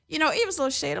said, it was a little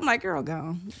shade. I'm like, girl,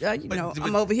 go.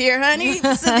 I'm over here, honey.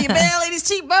 Cynthia Bailey, these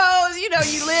cheap bows. You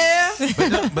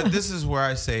live. But this is where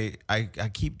I say I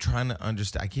keep trying to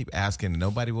understand. I keep asking, and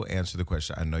nobody will answer the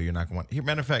question. I know you're not going to want.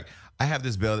 Matter of fact, I have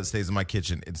this bell that stays in my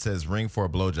kitchen. It says "ring for a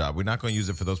blowjob." We're not going to use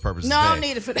it for those purposes. No, I today. don't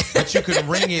need it for that. But you can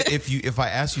ring it if I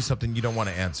ask you something you don't want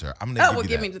to answer. I'm going to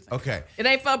give you that. Me the thing. Okay. It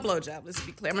ain't for a blowjob. Let's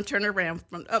be clear. I'm gonna turn it around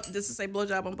from up. This is a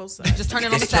blowjob on both sides. Just turn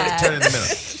it on the Turn side. it in the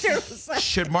middle. Turn it on the side.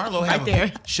 Should Marlo have a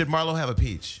peach? Should Marlo have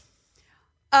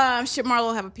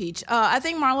a peach? I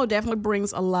think Marlo definitely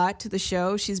brings a lot to the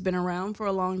show. She's been around for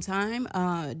a long time.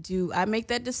 Do I make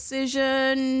that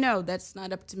decision? No, that's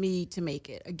not up to me to make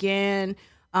it. Again,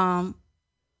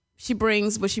 she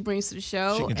brings what she brings to the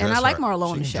show, and I like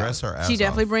Marlo on the show. She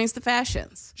definitely brings the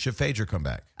fashions. Should Phaedra come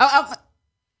back? I'll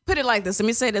put it like this. Let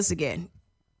me say this again.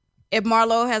 If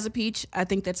Marlo has a peach, I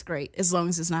think that's great, as long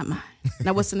as it's not mine.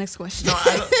 Now, what's the next question?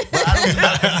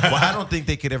 I don't think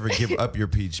they could ever give up your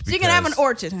peach. Because you can have an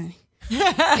orchard, honey.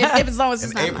 if as long as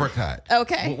it's an not apricot. Mine.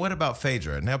 Okay. Well, what about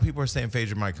Phaedra? Now people are saying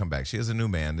Phaedra might come back. She has a new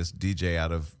man, this DJ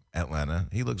out of Atlanta.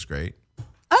 He looks great. Oh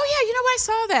yeah, I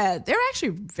saw that. They're actually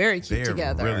very cute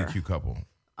together. They're a really cute couple.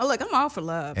 Oh look, I'm all for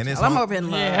love. And I'm over in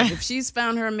love. Yeah. If she's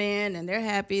found her man and they're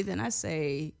happy, then I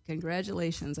say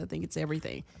congratulations. I think it's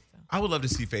everything. I would love to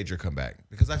see Phaedra come back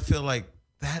because I feel like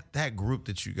that group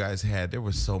that you guys had, there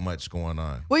was so much going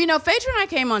on. Well, Phaedra and I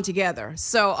came on together.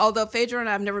 So although Phaedra and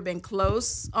I have never been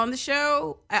close on the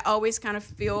show, I always kind of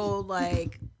feel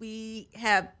like we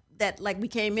have that, like we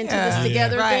came into this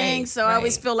together thing. So I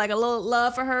always feel like a little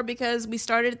love for her because we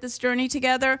started this journey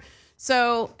together.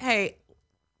 So, hey,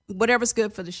 whatever's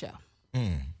good for the show.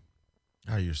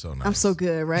 Oh, you're so nice. I'm so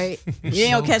good, right? You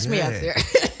ain't gonna catch me out there.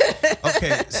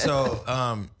 Okay, so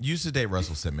you used to date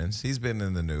Russell Simmons. He's been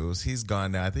in the news. He's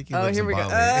gone now. I think he lives in Bali. Go.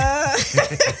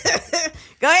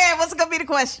 Go ahead. What's going to be the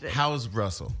question? How's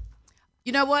Russell?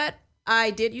 You know what?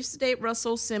 I did used to date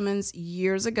Russell Simmons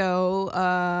years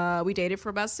ago. We dated for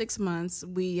about 6 months.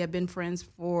 We have been friends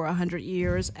for 100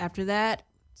 years. After that,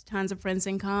 tons of friends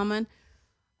in common.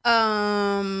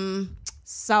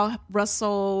 Saw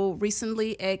Russell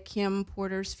recently at Kim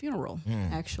Porter's funeral,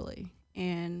 actually.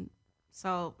 And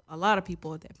saw a lot of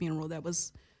people at that funeral. That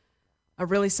was a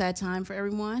really sad time for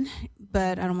everyone,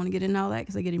 but I don't want to get into all that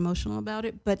because I get emotional about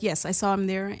it. But yes, I saw him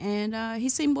there, and he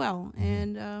seemed well.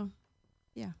 And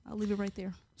yeah, I'll leave it right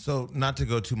there. So not to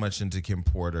go too much into Kim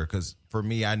Porter, because for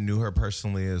me, I knew her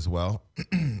personally as well.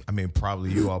 I mean,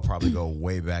 probably you all probably go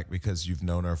way back because you've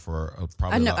known her for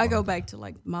probably. I know. I go back to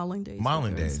like modeling days.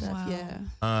 Modeling days. Wow.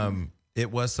 Yeah. It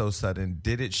was so sudden.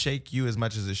 Did it shake you as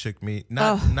much as it shook me?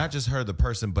 Not just her, the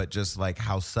person, but just like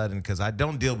how sudden, because I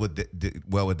don't deal with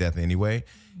well with death anyway,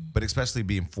 but especially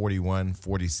being 41,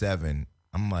 47,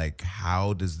 I'm like,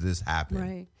 how does this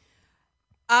happen?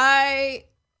 Right.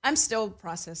 I'm still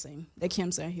processing that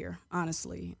Kim's not here,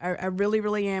 honestly. I really,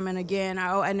 really am. And again,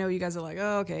 I know you guys are like,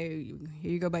 oh, okay,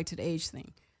 here you go back to the age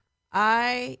thing.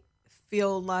 I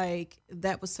feel like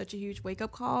that was such a huge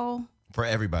wake-up call. For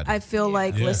everybody. I feel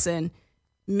like, listen,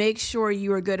 make sure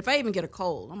you are good. If I even get a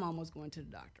cold, I'm almost going to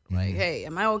the doctor. Like, hey,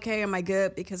 am I okay? Am I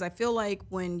good? Because I feel like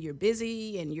when you're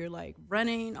busy and you're like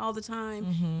running all the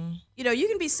time, you know, you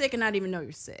can be sick and not even know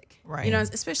you're sick. Right. You know,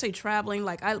 especially traveling.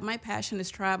 Like, my passion is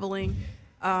traveling.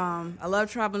 I love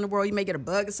traveling the world. You may get a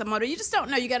bug or something, or you just don't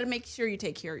know. You got to make sure you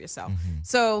take care of yourself.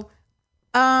 So,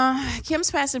 Kim's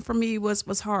passing for me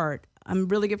was hard. I'm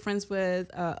really good friends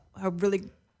with her really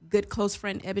good close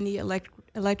friend, Ebony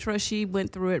Electra, she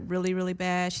went through it really, really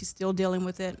bad. She's still dealing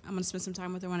with it. I'm going to spend some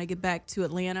time with her when I get back to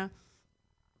Atlanta.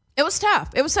 It was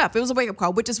tough. It was a wake-up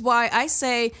call, which is why I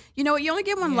say, you know what, you only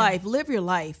get one life. Live your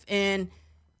life. And,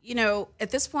 you know, at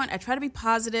this point, I try to be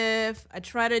positive. I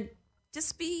try to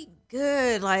just be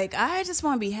good. Like, I just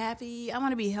want to be happy. I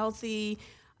want to be healthy.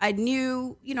 I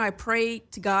knew, you know, I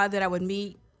prayed to God that I would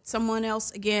meet someone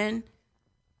else again.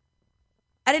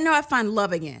 I didn't know I'd find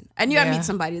love again. I knew I'd meet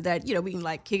somebody that, you know, we can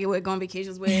like kick it with, go on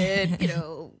vacations with, you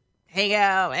know, hang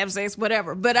out, have sex,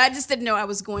 whatever. But I just didn't know I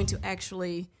was going to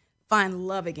actually find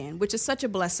love again, which is such a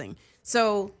blessing.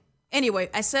 So anyway,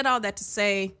 I said all that to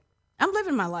say, I'm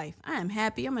living my life. I am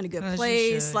happy. I'm in a good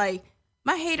place. Like,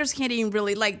 my haters can't even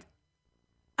really, like,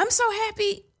 I'm so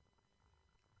happy.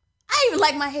 I even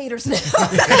like my haters now.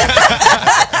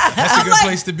 That's a good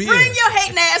place to be. Bring your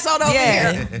hating ass on over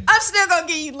here. I'm still going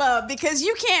to give you love because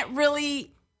you can't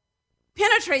really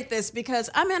penetrate this because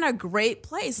I'm in a great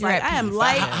place. Like, I am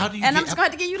light, and I'm just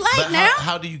going to give you light now.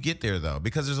 How do you get there, though?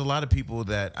 Because there's a lot of people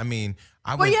that, I mean,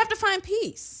 you have to find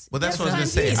peace. Well, that's what I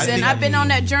was going to say. And I've been on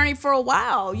that journey for a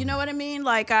while. You know what I mean?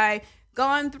 Like, I've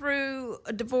gone through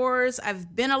a divorce.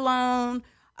 I've been alone.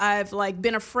 I've, like,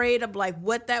 been afraid of, like,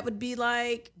 what that would be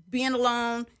like, being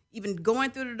alone, even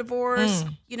going through the divorce.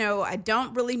 You know, I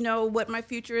don't really know what my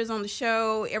future is on the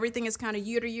show. Everything is kind of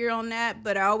year to year on that.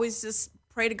 But I always just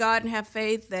pray to God and have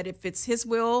faith that if it's His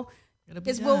will,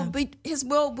 His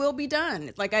will will be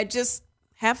done. Like, I just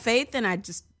have faith and I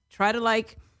just try to,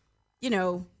 like, you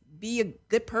know, be a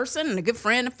good person and a good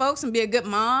friend to folks and be a good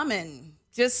mom and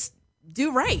just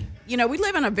do right. You know, we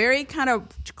live in a very kind of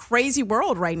crazy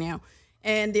world right now.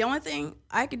 And the only thing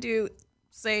I could do,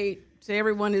 say to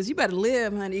everyone, is you better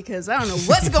live, honey, because I don't know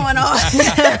what's going on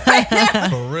right now.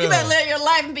 For real. You better live your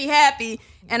life and be happy.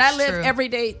 And I live every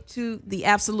day to the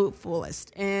absolute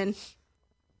fullest. And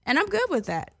I'm good with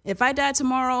that. If I die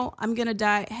tomorrow, I'm going to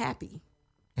die happy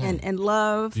and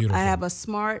love. Beautiful. I have a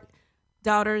smart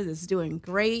daughter that's doing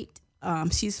great.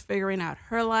 She's figuring out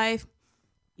her life.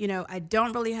 You know, I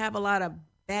don't really have a lot of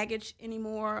baggage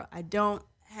anymore. I don't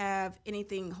have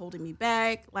anything holding me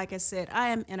back. Like I said, I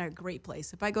am in a great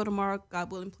place. If I go tomorrow,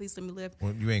 God willing, please let me live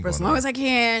you for as long as I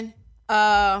can.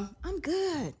 I'm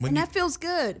good. And that feels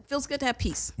good. It feels good to have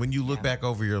peace. When you look back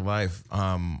over your life,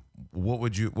 what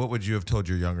would you have told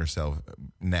your younger self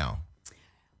now?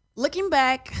 Looking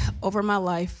back over my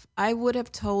life, I would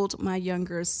have told my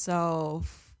younger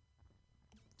self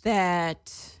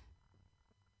that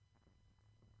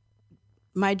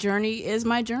my journey is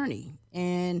my journey.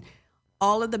 And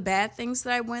all of the bad things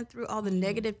that I went through, all the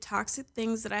negative, toxic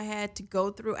things that I had to go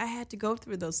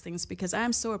through those things because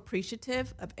I'm so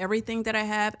appreciative of everything that I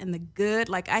have and the good.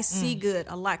 Like, I see good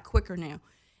a lot quicker now.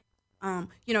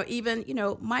 You know, even, you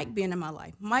know, Mike being in my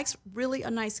life. Mike's really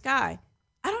a nice guy.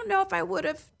 I don't know if I would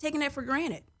have taken that for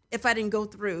granted if I didn't go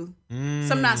through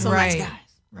some not so nice guys.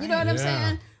 Right. You know what I'm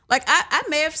saying? Like, I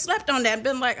may have slept on that and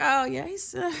been like, oh, yeah,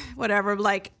 he's whatever.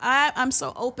 Like, I'm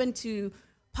so open to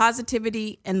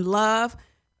positivity and love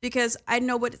because I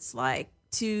know what it's like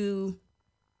to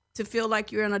feel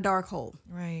like you're in a dark hole.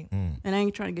 Right. And I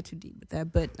ain't trying to get too deep with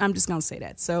that, but I'm just going to say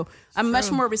that. So I'm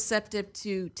much more receptive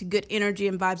to good energy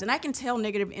and vibes. And I can tell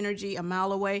negative energy a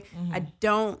mile away. I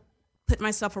don't put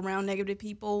myself around negative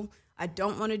people. I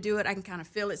don't want to do it. I can kind of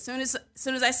feel it. As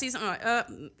soon as I see something, like,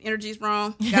 energy's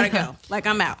wrong, gotta go. Like,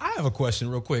 I'm out. I have a question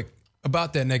real quick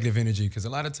about that negative energy, because a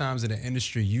lot of times in the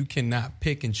industry, you cannot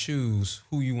pick and choose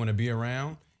who you want to be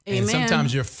around. Amen. And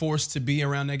sometimes you're forced to be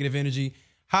around negative energy.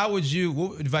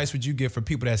 What advice would you give for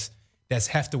people that's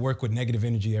have to work with negative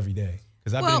energy every day?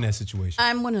 Because I've been in that situation.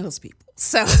 I'm one of those people.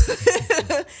 So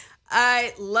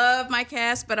I love my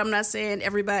cast, but I'm not saying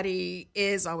everybody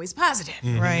is always positive.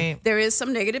 Right. There is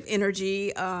some negative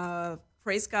energy.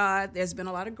 Praise God. There's been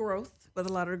a lot of growth with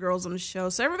a lot of the girls on the show.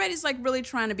 So everybody's like really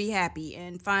trying to be happy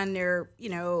and find their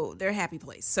happy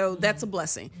place. So that's a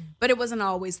blessing. But it wasn't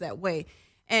always that way.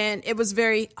 And it was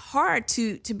very hard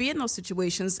to be in those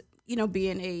situations, you know,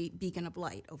 being a beacon of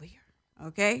light over here.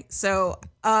 Okay? So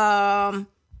how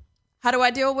do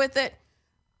I deal with it?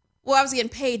 Well, I was getting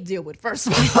paid to deal with it, first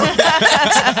of all. That's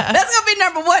going to be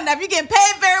number one. Now, if you're getting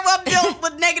paid very well to deal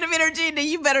with negative energy, then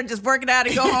you better just work it out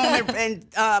and go home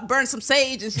and burn some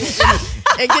sage and shit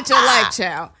and get your life,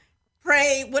 child.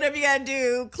 Pray, whatever you got to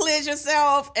do, cleanse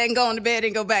yourself and go on to bed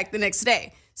and go back the next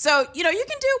day. So, you know, you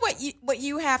can do what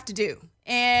you have to do.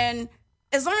 And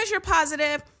as long as you're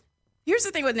positive, here's the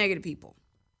thing with negative people.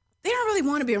 They don't really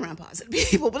want to be around positive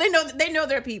people, but they know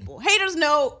they're people. Haters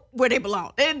know where they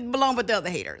belong. They belong with the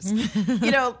other haters. You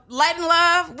know, light and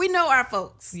love, we know our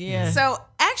folks. Yeah. So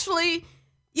actually,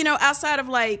 you know, outside of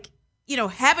like,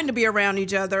 having to be around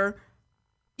each other,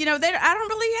 I don't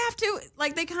really have to.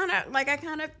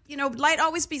 Like light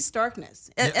always beats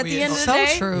darkness. At the end of the So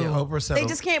day, true. Yeah, Oprah said they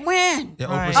just can't win. Yeah,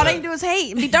 Right. Oprah All they said, can do is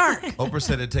hate and be dark. Oprah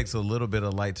said it takes a little bit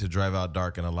of light to drive out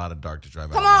dark and a lot of dark to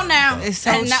drive Come out on light. now. So, It's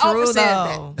so And now true, Oprah said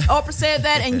though. that. Oprah said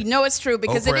that, and it's true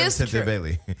because Oprah it and is Cynthia true.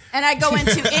 Bailey. And I go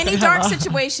into any dark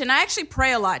situation. I actually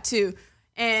pray a lot too,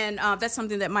 and that's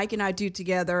something that Mike and I do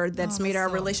together. That's made our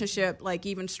relationship like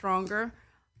even stronger.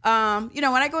 When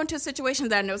I go into a situation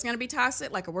that I know is going to be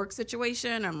toxic, like a work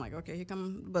situation, I'm like, okay, here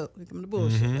come the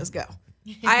bullshit. Let's go.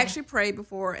 I actually pray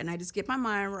before, and I just get my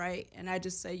mind right, and I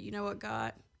just say, you know what,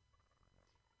 God,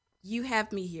 you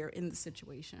have me here in the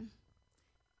situation.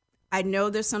 I know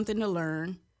there's something to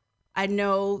learn. I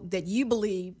know that you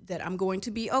believe that I'm going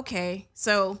to be okay.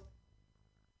 So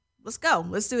let's go.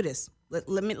 Let's do this.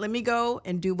 Let me go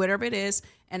and do whatever it is.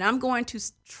 And I'm going to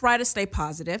try to stay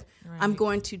positive. Right. I'm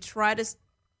going to try to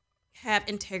have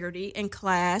integrity and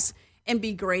class and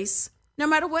be grace no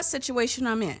matter what situation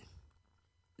I'm in.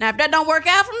 Now, if that don't work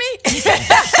out for me,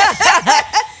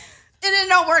 it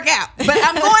don't work out. But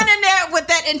I'm going in there with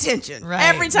that intention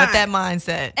every time. With that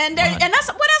mindset. And that's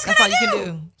what else That's can all I you can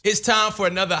do. It's time for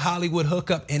another Hollywood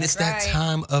hookup, and it's that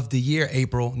time of the year,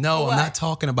 April. No, I'm not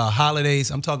talking about holidays.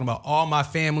 I'm talking about all my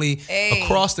family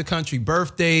across the country,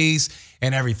 birthdays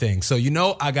and everything. So,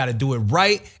 I got to do it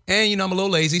right. And, I'm a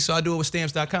little lazy, so I do it with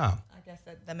Stamps.com. I guess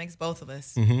that makes both of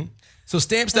us. Mm-hmm. So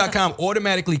Stamps.com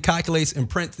automatically calculates and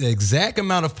prints the exact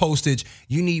amount of postage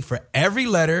you need for every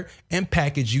letter and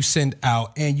package you send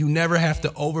out, and you never have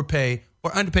to overpay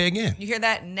or underpay again. You hear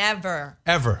that? Never.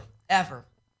 Ever.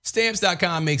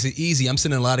 Stamps.com makes it easy. I'm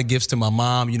sending a lot of gifts to my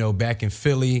mom, back in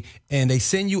Philly, and they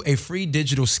send you a free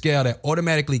digital scale that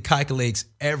automatically calculates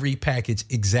every package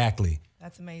exactly.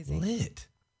 That's amazing. Lit.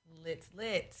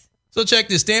 So check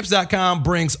this. Stamps.com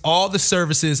brings all the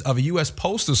services of a U.S.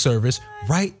 Postal Service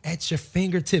right at your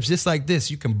fingertips. Just like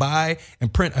this, you can buy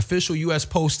and print official U.S.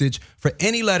 postage for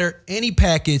any letter, any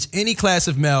package, any class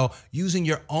of mail using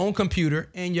your own computer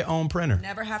and your own printer.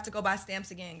 Never have to go buy stamps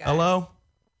again, guys. Hello?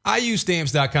 I use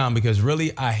Stamps.com because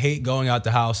really I hate going out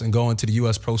the house and going to the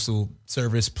U.S. Postal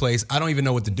Service place. I don't even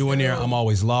know what to do in there. I'm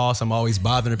always lost. I'm always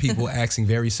bothering people, asking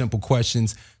very simple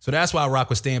questions. So that's why I rock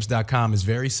with Stamps.com. It's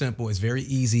very simple. It's very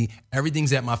easy.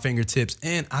 Everything's at my fingertips,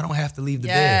 and I don't have to leave the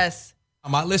bed. Yes.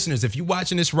 My listeners, if you're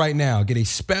watching this right now, get a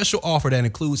special offer that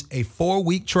includes a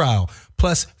 4-week trial,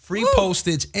 plus free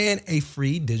postage and a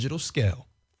free digital scale.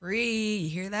 Free. You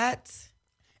hear that?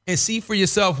 And see for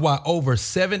yourself why over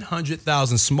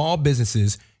 700,000 small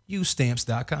businesses use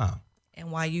Stamps.com.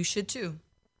 And why you should too.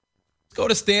 Go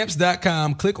to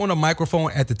Stamps.com, click on the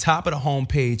microphone at the top of the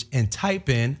homepage, and type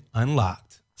in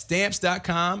unlocked.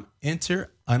 Stamps.com,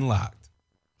 enter unlocked.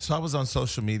 So I was on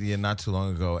social media not too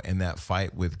long ago, and that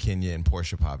fight with Kenya and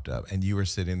Portia popped up, and you were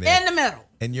sitting there in the middle,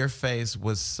 and your face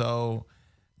was so.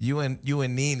 You and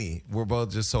Nene were both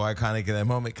just so iconic in that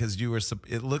moment because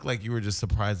it looked like you were just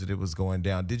surprised that it was going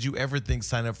down. Did you ever think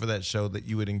sign up for that show that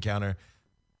you would encounter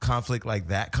conflict like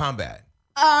that, combat?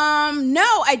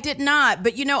 No, I did not.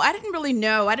 But I didn't really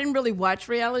know. I didn't really watch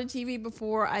reality TV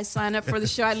before I signed up for the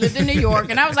show. I lived in New York,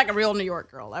 and I was like a real New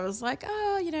York girl. I was like,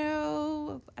 I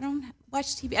don't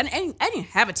watch TV. I didn't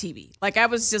have a TV. Like I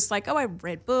was just like, I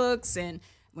read books and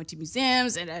went to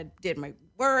museums and I did my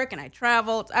work and I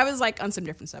traveled. I was like on some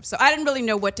different stuff. So I didn't really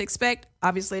know what to expect.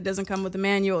 Obviously, it doesn't come with a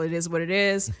manual. It is what it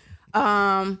is.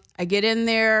 I get in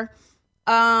there.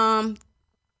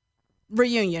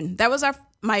 Reunion. That was that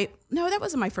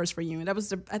wasn't my first reunion. That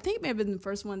was I think it may have been the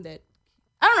first one that,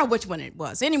 I don't know which one it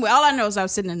was. Anyway, all I know is I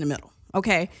was sitting in the middle.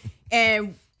 Okay.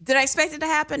 And did I expect it to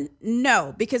happen?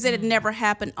 No, because it had never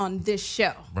happened on this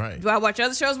show. Right. Do I watch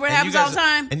other shows where it happens all the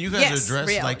time? And you guys Yes, are dressed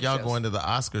reality like y'all shows. going to the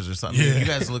Oscars or something. You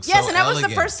guys look so Yes, and that was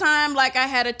elegant. the first time like I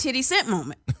had a titty scent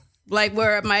moment, like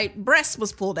where my breast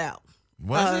was pulled out.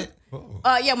 Was it?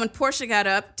 Yeah, when Portia got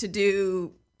up to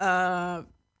do to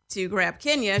grab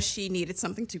Kenya, she needed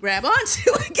something to grab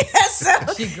onto, I guess.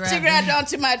 So she grabbed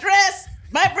onto my dress.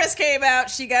 My breast came out.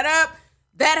 She got up.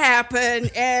 That happened,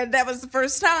 and that was the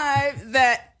first time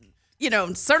that,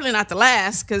 certainly not the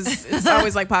last, because it's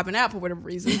always like popping out for whatever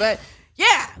reason. But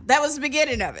yeah, that was the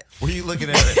beginning of it. Were you looking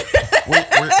at it?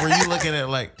 were you looking at it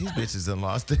like, these bitches done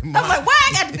lost their mind? I'm like, why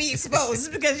I got to be exposed? It's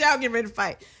because y'all get ready to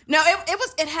fight. No,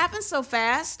 it happened so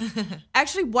fast.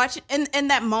 Actually, watching in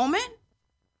that moment,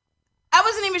 I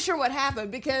wasn't even sure what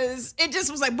happened because it just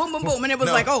was like boom, boom, boom, and it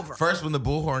was like over. First, when the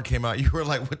bullhorn came out, you were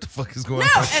like, what the fuck is going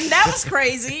No, on? and that was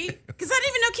crazy because I didn't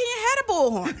even know Kenya had a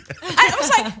bullhorn. I was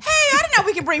like, hey, I didn't know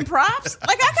we could bring props.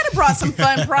 Like, I could have brought some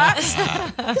fun props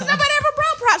because nobody ever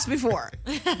brought props. house before.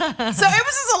 So it was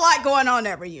just a lot going on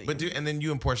that reunion. But and then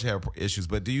you and Portia have issues.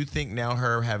 But do you think now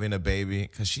her having a baby,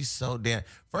 because she's so damn.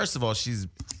 First of all,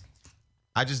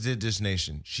 I just did Dish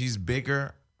Nation. She's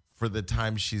bigger for the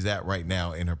time she's at right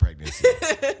now in her pregnancy.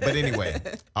 But anyway,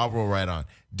 I'll roll right on.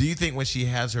 Do you think when she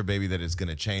has her baby that it's going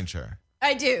to change her?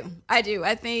 I do.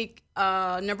 I think,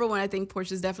 number one, I think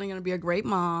Portia's definitely going to be a great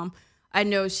mom. I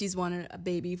know she's wanted a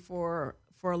baby for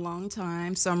a long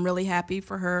time, so I'm really happy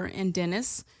for her and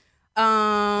Dennis.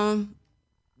 Yeah,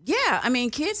 I mean,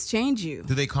 kids change you.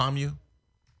 Do they calm you?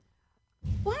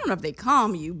 Well, I don't know if they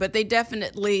calm you, but they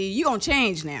definitely, you're going to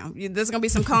change now. There's going to be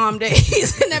some calm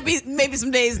days, and maybe some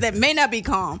days that may not be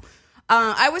calm.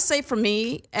 I would say for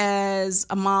me, as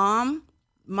a mom,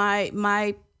 my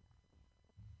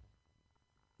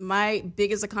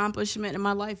biggest accomplishment in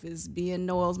my life is being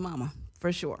Noel's mama,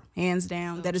 for sure. Hands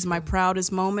down. That is my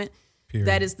proudest moment. Period.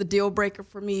 That is the deal breaker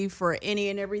for me for any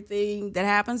and everything that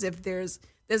happens. If there's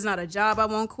not a job I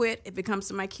won't quit. If it comes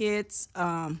to my kids,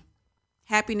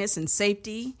 happiness and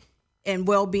safety and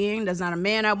well-being, there's not a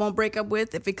man I won't break up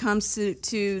with. If it comes to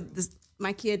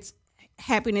my kids'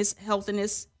 happiness,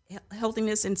 healthiness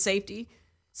and safety.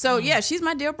 So yeah, she's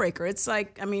my deal breaker. It's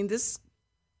like, I mean, this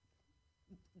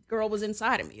girl was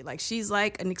inside of me. Like, she's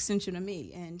like an extension of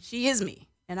me, and she is me,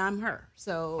 and I'm her.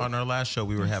 So On our last show,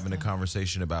 we were having a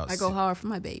conversation about I go hard for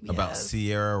my baby. about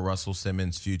Sierra Russell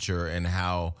Simmons' future and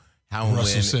how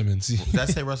Russell Simmons. Did I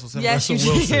say Russell Simmons? Yes,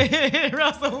 Russell Wilson.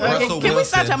 Russell Wilson. Russell Can we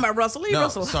stop Wilson. talking about Russell? Leave No,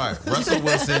 Russell. sorry. Russell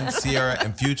Wilson, Sierra,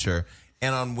 and Future.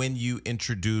 And on when you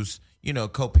introduce,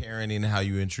 co-parenting, how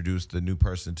you introduce the new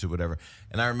person to whatever.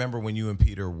 And I remember when you and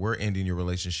Peter were ending your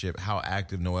relationship, how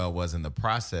active Noel was in the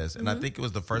process. And I think it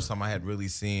was the first time I had really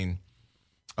seen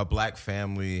a black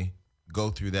family go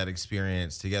through that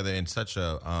experience together in such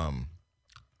a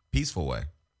peaceful way.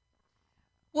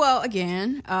 Well,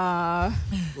 again,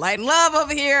 light and love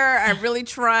over here. I really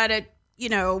try to,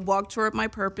 walk toward my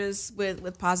purpose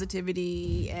with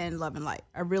positivity and love and light.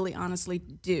 I really honestly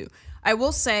do. I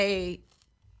will say,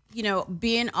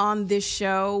 being on this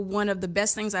show, one of the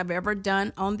best things I've ever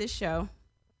done on this show,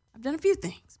 I've done a few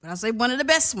things, but I'll say one of the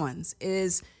best ones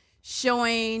is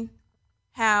showing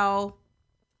how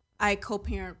I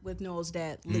co-parent with Noel's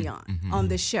dad, Leon, on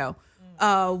this show.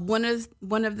 One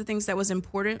of the things that was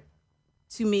important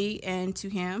to me and to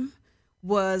him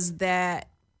was that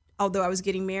although I was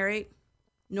getting married,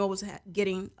 Noel was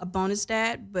getting a bonus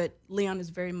dad, but Leon is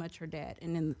very much her dad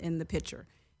and in the picture.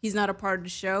 He's not a part of the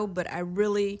show, but I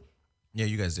really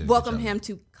You guys did welcome him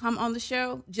to come on the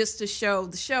show just to show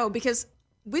the show, because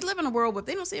we live in a world where if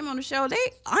they don't see him on the show, they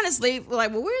honestly were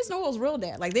like, well, where's Noel's real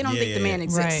dad? Like, they don't think the man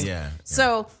exists. Right. Yeah.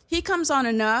 So he comes on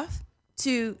enough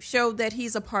to show that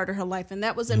he's a part of her life, and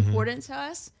that was important to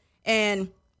us. And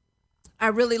I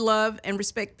really love and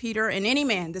respect Peter and any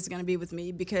man that's going to be with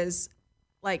me, because,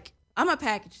 like, I'm a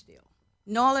package deal.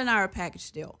 Noel and I are a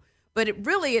package deal. But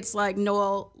it's like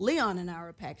Leon and I are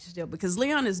a package deal, because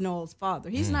Leon is Noel's father.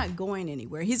 He's not going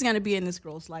anywhere. He's going to be in this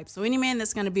girl's life. So any man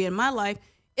that's going to be in my life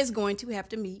is going to have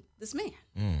to meet this man.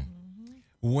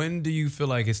 When do you feel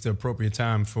like it's the appropriate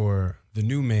time for the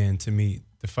new man to meet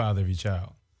the father of your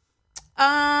child?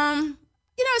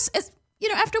 It's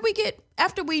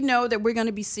after we know that we're going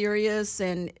to be serious,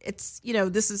 and it's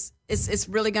it's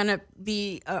really going to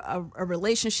be a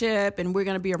relationship, and we're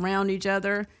going to be around each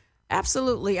other.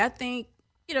 Absolutely. I think,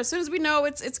 as soon as we know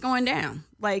it's going down.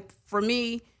 Like, for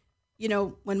me,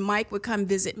 when Mike would come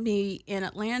visit me in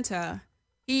Atlanta,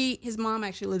 his mom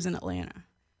actually lives in Atlanta.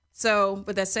 So,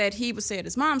 with that said, he would stay at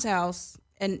his mom's house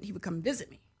and he would come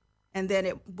visit me. And then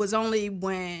it was only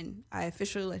when I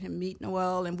officially let him meet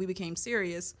Noel and we became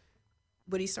serious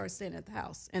would he start staying at the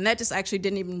house. And that just actually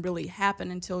didn't even really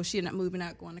happen until she ended up moving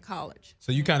out, going to college.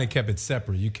 So you kind of kept it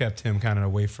separate. You kept him kind of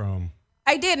away from...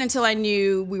 I did, until I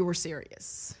knew we were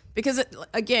serious. Because,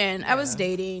 again, I was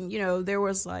dating. There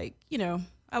was I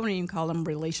wouldn't even call them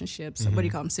relationships. What do you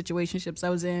call them? Situationships I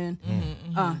was in.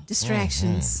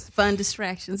 Distractions. Fun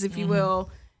distractions, if you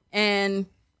will. And,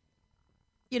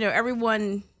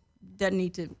 everyone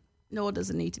Noel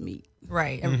doesn't need to meet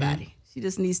everybody. She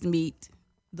just needs to meet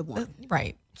the one.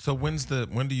 Right. So when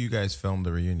do you guys film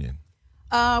the reunion?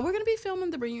 We're going to be filming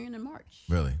the reunion in March.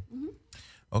 Really?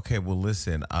 Okay, well,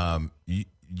 listen,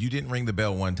 you didn't ring the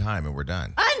bell one time and we're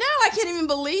done. I know. I can't even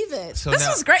believe it. So this now-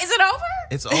 was great. Is it over?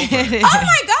 It's over. Oh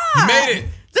my God. You made it.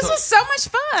 This was so much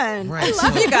fun. Right, I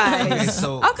love you guys. okay,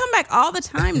 so- I'll come back all the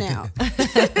time now.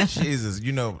 Jesus,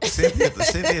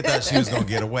 Cynthia thought she was gonna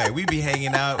get away. We be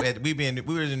hanging out we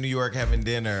were in New York having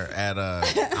dinner at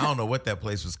I don't know what that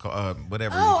place was called,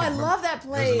 whatever. Oh, I love that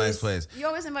place. It was a nice place. You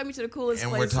always invite me to the coolest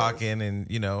And places. we're talking, and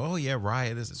oh yeah,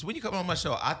 Riot. So when you come on my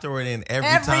show, I throw it in every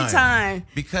Every time.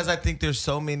 because I think there's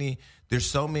so many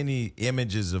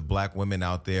images of black women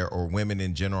out there, or women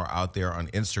in general out there on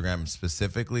Instagram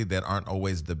specifically, that aren't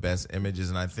always the best images.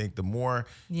 And I think the more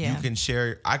you can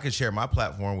share, I could share my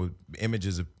platform with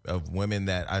images of women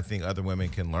that I think other women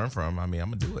can learn from. I mean,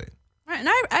 I'm gonna do it. Right, and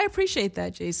I appreciate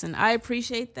that, Jason. I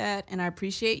appreciate that, and I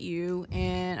appreciate you,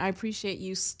 and I appreciate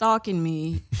you stalking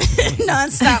me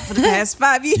nonstop for the past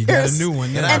 5 years. You got a new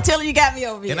one now. Until you got me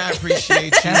over here. And I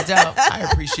appreciate you. That's dope. I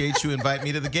appreciate you invite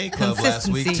me to the gay club last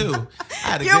week Consistency. too. I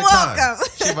had a You're good time. welcome.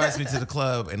 She invites me to the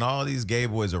club, and all these gay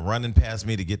boys are running past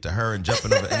me to get to her and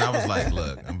jumping over. And I was like,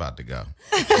 "Look, I'm about to go."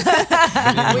 But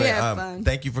anyway, We had fun.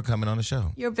 thank you for coming on the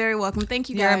show. You're very welcome. Thank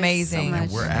you guys You're amazing. so much.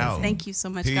 And we're out. Thank you so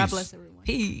much. Peace. God bless everyone.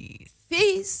 Peace.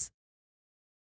 Peace.